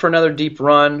banged up for another deep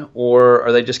run, or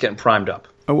are they just getting primed up?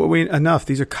 Enough.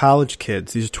 These are college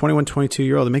kids. These are 21,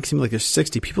 22-year-old. It makes it seem like they're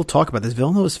 60. People talk about this.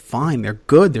 Villanova's fine. They're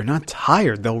good. They're not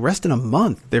tired. They'll rest in a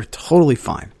month. They're totally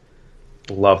fine.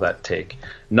 Love that take.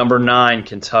 Number 9,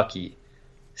 Kentucky,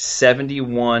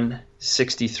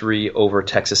 71-63 over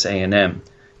Texas A&M.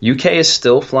 UK is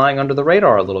still flying under the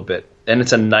radar a little bit, and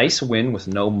it's a nice win with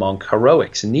no Monk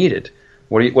heroics needed.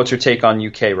 What's your take on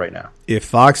UK right now? If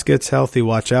Fox gets healthy,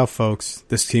 watch out, folks.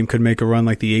 This team could make a run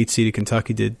like the 8-seeded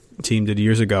Kentucky team did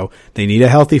years ago. They need a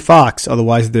healthy Fox,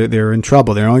 otherwise they're in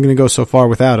trouble. They're only going to go so far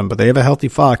without him, but they have a healthy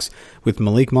Fox with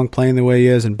Malik Monk playing the way he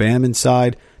is and Bam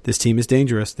inside. This team is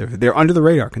dangerous. They're under the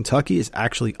radar. Kentucky is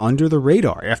actually under the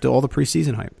radar after all the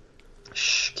preseason hype.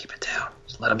 Shh, keep it down.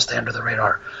 Just let them stay under the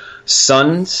radar.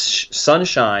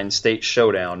 Sunshine State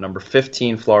Showdown, number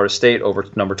 15 Florida State over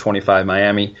number 25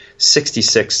 Miami,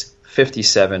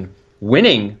 66-57,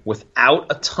 winning without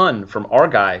a ton from our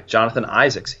guy, Jonathan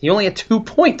Isaacs. He only had 2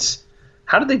 points.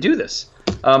 How did they do this?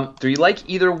 Do you like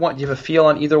either one? Do you have a feel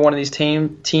on either one of these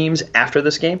teams after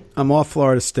this game? I'm off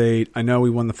Florida State. I know we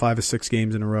won the 5 or 6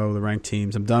 games in a row, the ranked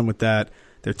teams. I'm done with that.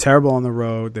 They're terrible on the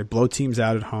road. They blow teams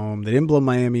out at home. They didn't blow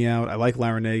Miami out. I like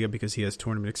Larinaga because he has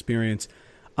tournament experience.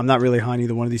 I'm not really high on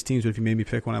either one of these teams, but if you made me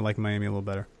pick one, I like Miami a little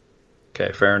better.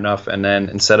 Okay, fair enough. And then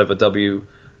instead of a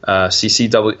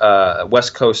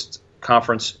West Coast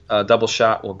Conference double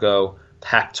shot, we'll go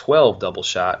Pac-12 double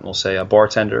shot, and we'll say a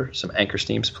bartender, some anchor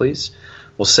steams, please.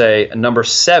 We'll say number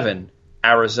 7,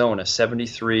 Arizona,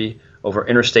 73 over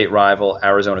interstate rival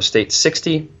Arizona State,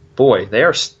 60. Boy, they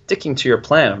are sticking to your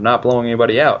plan of not blowing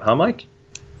anybody out, huh, Mike?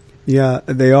 Yeah,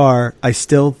 they are. I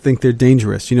still think they're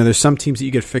dangerous. There's some teams that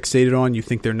you get fixated on. You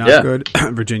think they're not good.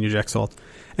 Virginia Jack Salt.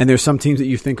 And there's some teams that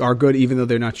you think are good even though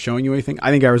they're not showing you anything.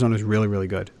 I think Arizona's really, really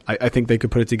good. I think they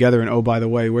could put it together. And, oh, by the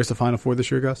way, where's the Final Four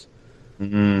this year, Gus?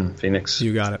 Phoenix.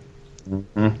 You got it.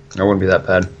 That wouldn't be that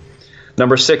bad.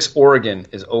 Number 6, Oregon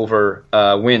is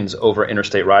wins over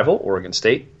interstate rival, Oregon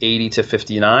State,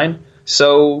 80-59.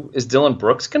 So is Dylan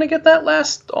Brooks going to get that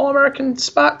last All-American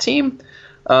team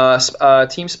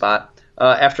spot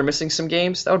after missing some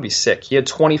games? That would be sick. He had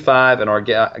 25, and our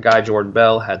guy Jordan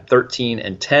Bell had 13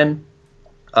 and 10.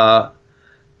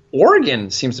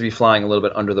 Oregon seems to be flying a little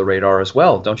bit under the radar as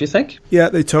well, don't you think? Yeah,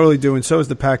 they totally do, and so is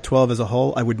the Pac-12 as a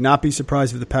whole. I would not be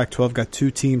surprised if the Pac-12 got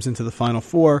 2 teams into the Final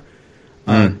Four.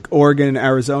 Oregon and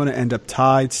Arizona end up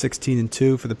tied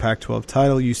 16-2 for the Pac-12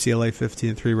 title. UCLA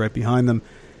 15-3 right behind them.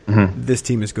 This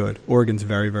team is good. Oregon's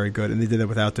very, very good, and they did it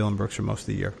without Dylan Brooks for most of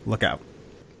the year. Look out.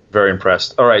 Very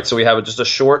impressed. All right, so we have just a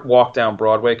short walk down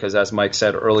Broadway because, as Mike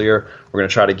said earlier, we're going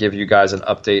to try to give you guys an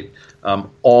update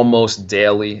almost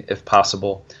daily if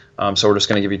possible. So we're just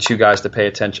going to give you 2 games to pay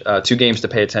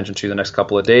attention to the next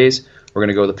couple of days. We're going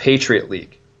to go to the Patriot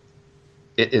League.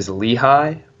 It is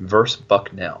Lehigh versus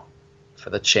Bucknell for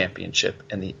the championship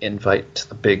and the invite to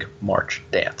the big March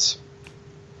dance.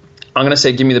 I'm going to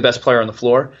say give me the best player on the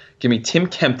floor. Give me Tim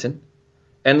Kempton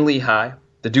and Lehigh.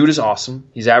 The dude is awesome.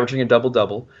 He's averaging a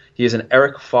double-double. He is an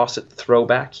Eric Fawcett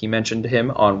throwback. He mentioned him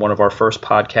on one of our first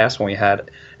podcasts when we had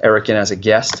Eric in as a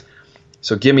guest.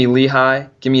 So give me Lehigh.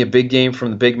 Give me a big game from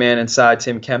the big man inside,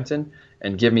 Tim Kempton,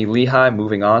 and give me Lehigh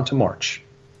moving on to March.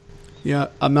 Yeah,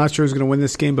 I'm not sure who's going to win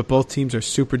this game, but both teams are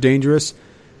super dangerous.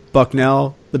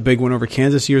 Bucknell, the big one over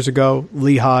Kansas years ago.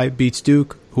 Lehigh beats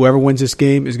Duke. Whoever wins this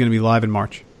game is going to be live in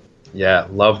March. Yeah,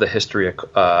 love the history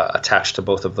attached to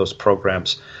both of those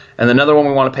programs. And another one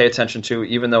we want to pay attention to,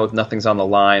 even though nothing's on the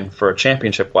line for a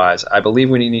championship-wise, I believe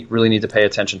we really need to pay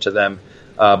attention to them,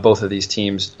 both of these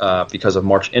teams, because of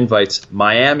March invites.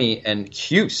 Miami and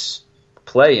Cuse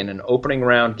play in an opening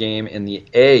round game in the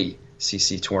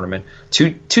ACC tournament.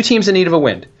 Two teams in need of a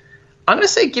win. I'm going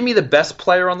to say give me the best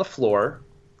player on the floor.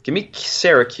 Give me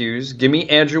Syracuse. Give me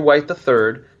Andrew White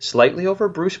III, slightly over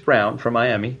Bruce Brown from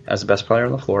Miami as the best player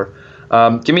on the floor.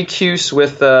 Give me Cuse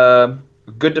with a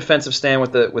good defensive stand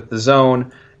with the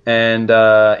zone, and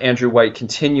Andrew White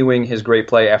continuing his great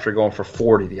play after going for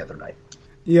 40 the other night.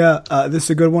 Yeah, this is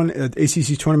a good one.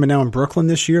 ACC tournament now in Brooklyn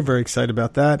this year. Very excited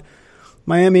about that.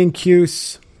 Miami and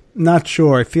Cuse, not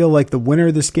sure. I feel like the winner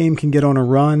of this game can get on a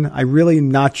run. I really am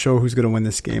not sure who's going to win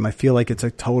this game. I feel like it's a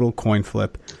total coin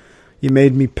flip. You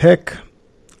made me pick.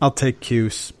 I'll take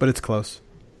Cuse, but it's close.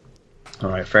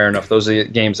 All right, fair enough. Those are the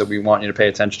games that we want you to pay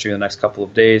attention to in the next couple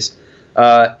of days.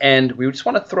 And we just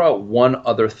want to throw out one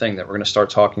other thing that we're going to start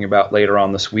talking about later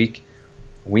on this week.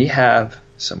 We have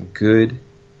some good,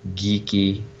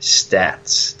 geeky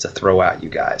stats to throw at you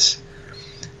guys.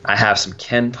 I have some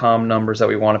Ken Pom numbers that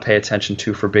we want to pay attention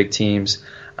to for big teams.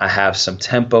 I have some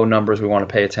tempo numbers we want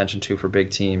to pay attention to for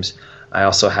big teams. I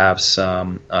also have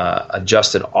some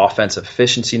adjusted offensive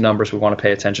efficiency numbers we want to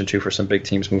pay attention to for some big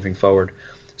teams moving forward.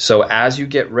 So as you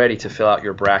get ready to fill out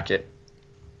your bracket,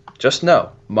 just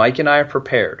know Mike and I are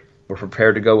prepared. We're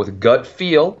prepared to go with gut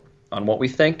feel on what we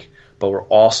think, but we're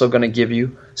also going to give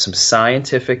you some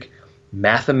scientific,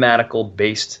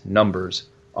 mathematical-based numbers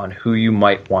on who you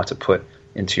might want to put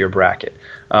into your bracket.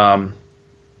 I'm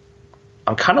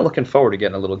kind of looking forward to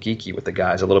getting a little geeky with the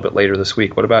guys a little bit later this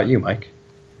week. What about you, Mike?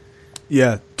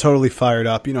 Yeah, totally fired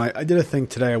up. You know, I did a thing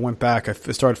today. I went back. I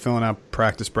started filling out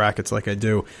practice brackets like I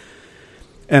do.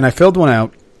 And I filled one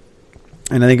out,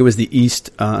 and I think it was the East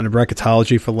under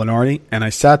bracketology for Lenardi. And I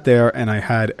sat there, and I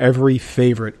had every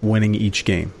favorite winning each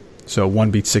game. So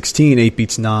 1 beats 16, 8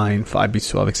 beats 9, 5 beats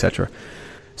 12, etc.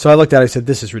 So I looked at it, I said,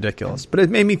 this is ridiculous. But it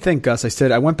made me think, Gus.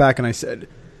 I went back and I said,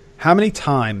 how many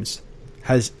times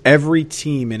has every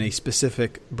team in a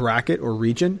specific bracket or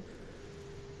region,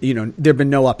 you know, there have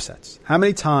been no upsets? How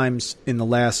many times in the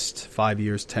last 5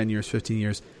 years, 10 years, 15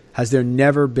 years, has there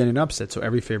never been an upset, so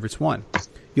every favorite's won?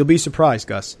 You'll be surprised,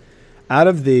 Gus. Out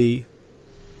of the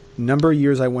number of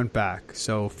years I went back,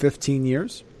 so 15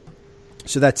 years,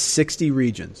 so that's 60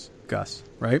 regions, Gus,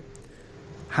 right?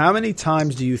 How many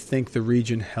times do you think the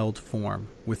region held form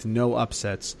with no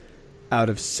upsets out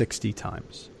of 60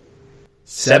 times?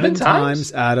 7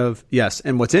 times out of, yes.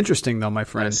 And what's interesting, though, my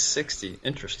friend, 60,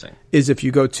 interesting, is if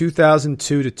you go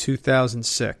 2002 to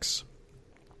 2006,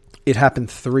 it happened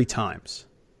 3 times.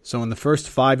 So in the first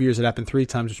 5 years, it happened 3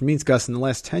 times, which means, Gus, in the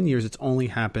last 10 years, it's only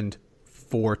happened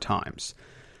 4 times.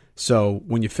 So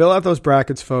when you fill out those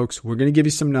brackets, folks, we're going to give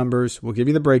you some numbers. We'll give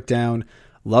you the breakdown.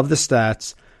 Love the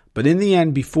stats. But in the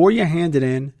end, before you hand it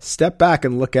in, step back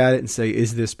and look at it and say,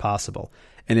 is this possible?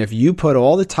 And if you put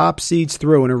all the top seeds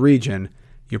through in a region,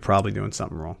 you're probably doing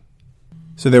something wrong.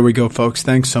 So there we go, folks.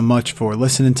 Thanks so much for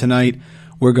listening tonight.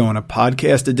 We're going a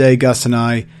podcast a day, Gus and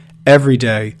I, every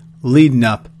day, leading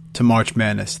up to March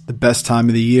Madness, the best time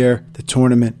of the year. The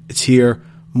tournament, it's here.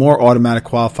 More automatic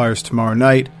qualifiers tomorrow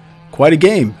night. Quite a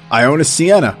game. Iona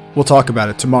Siena. We'll talk about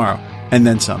it tomorrow. And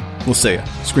then some. We'll see you.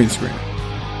 Screen to screen.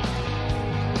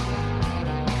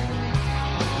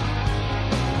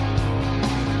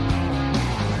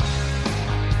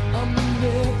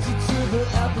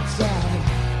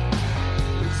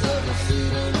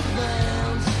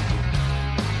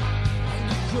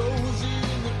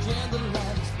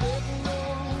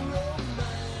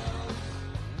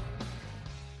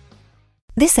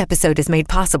 This episode is made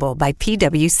possible by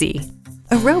PwC.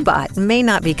 A robot may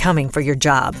not be coming for your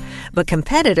job, but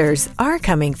competitors are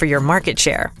coming for your market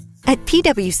share. At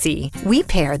PwC, we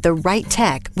pair the right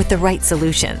tech with the right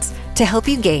solutions to help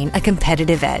you gain a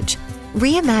competitive edge.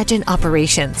 Reimagine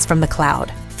operations from the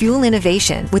cloud, fuel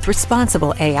innovation with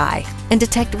responsible AI, and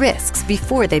detect risks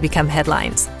before they become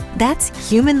headlines. That's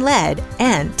human-led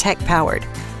and tech-powered.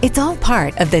 It's all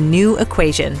part of The New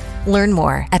Equation. Learn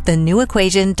more at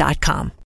thenewequation.com.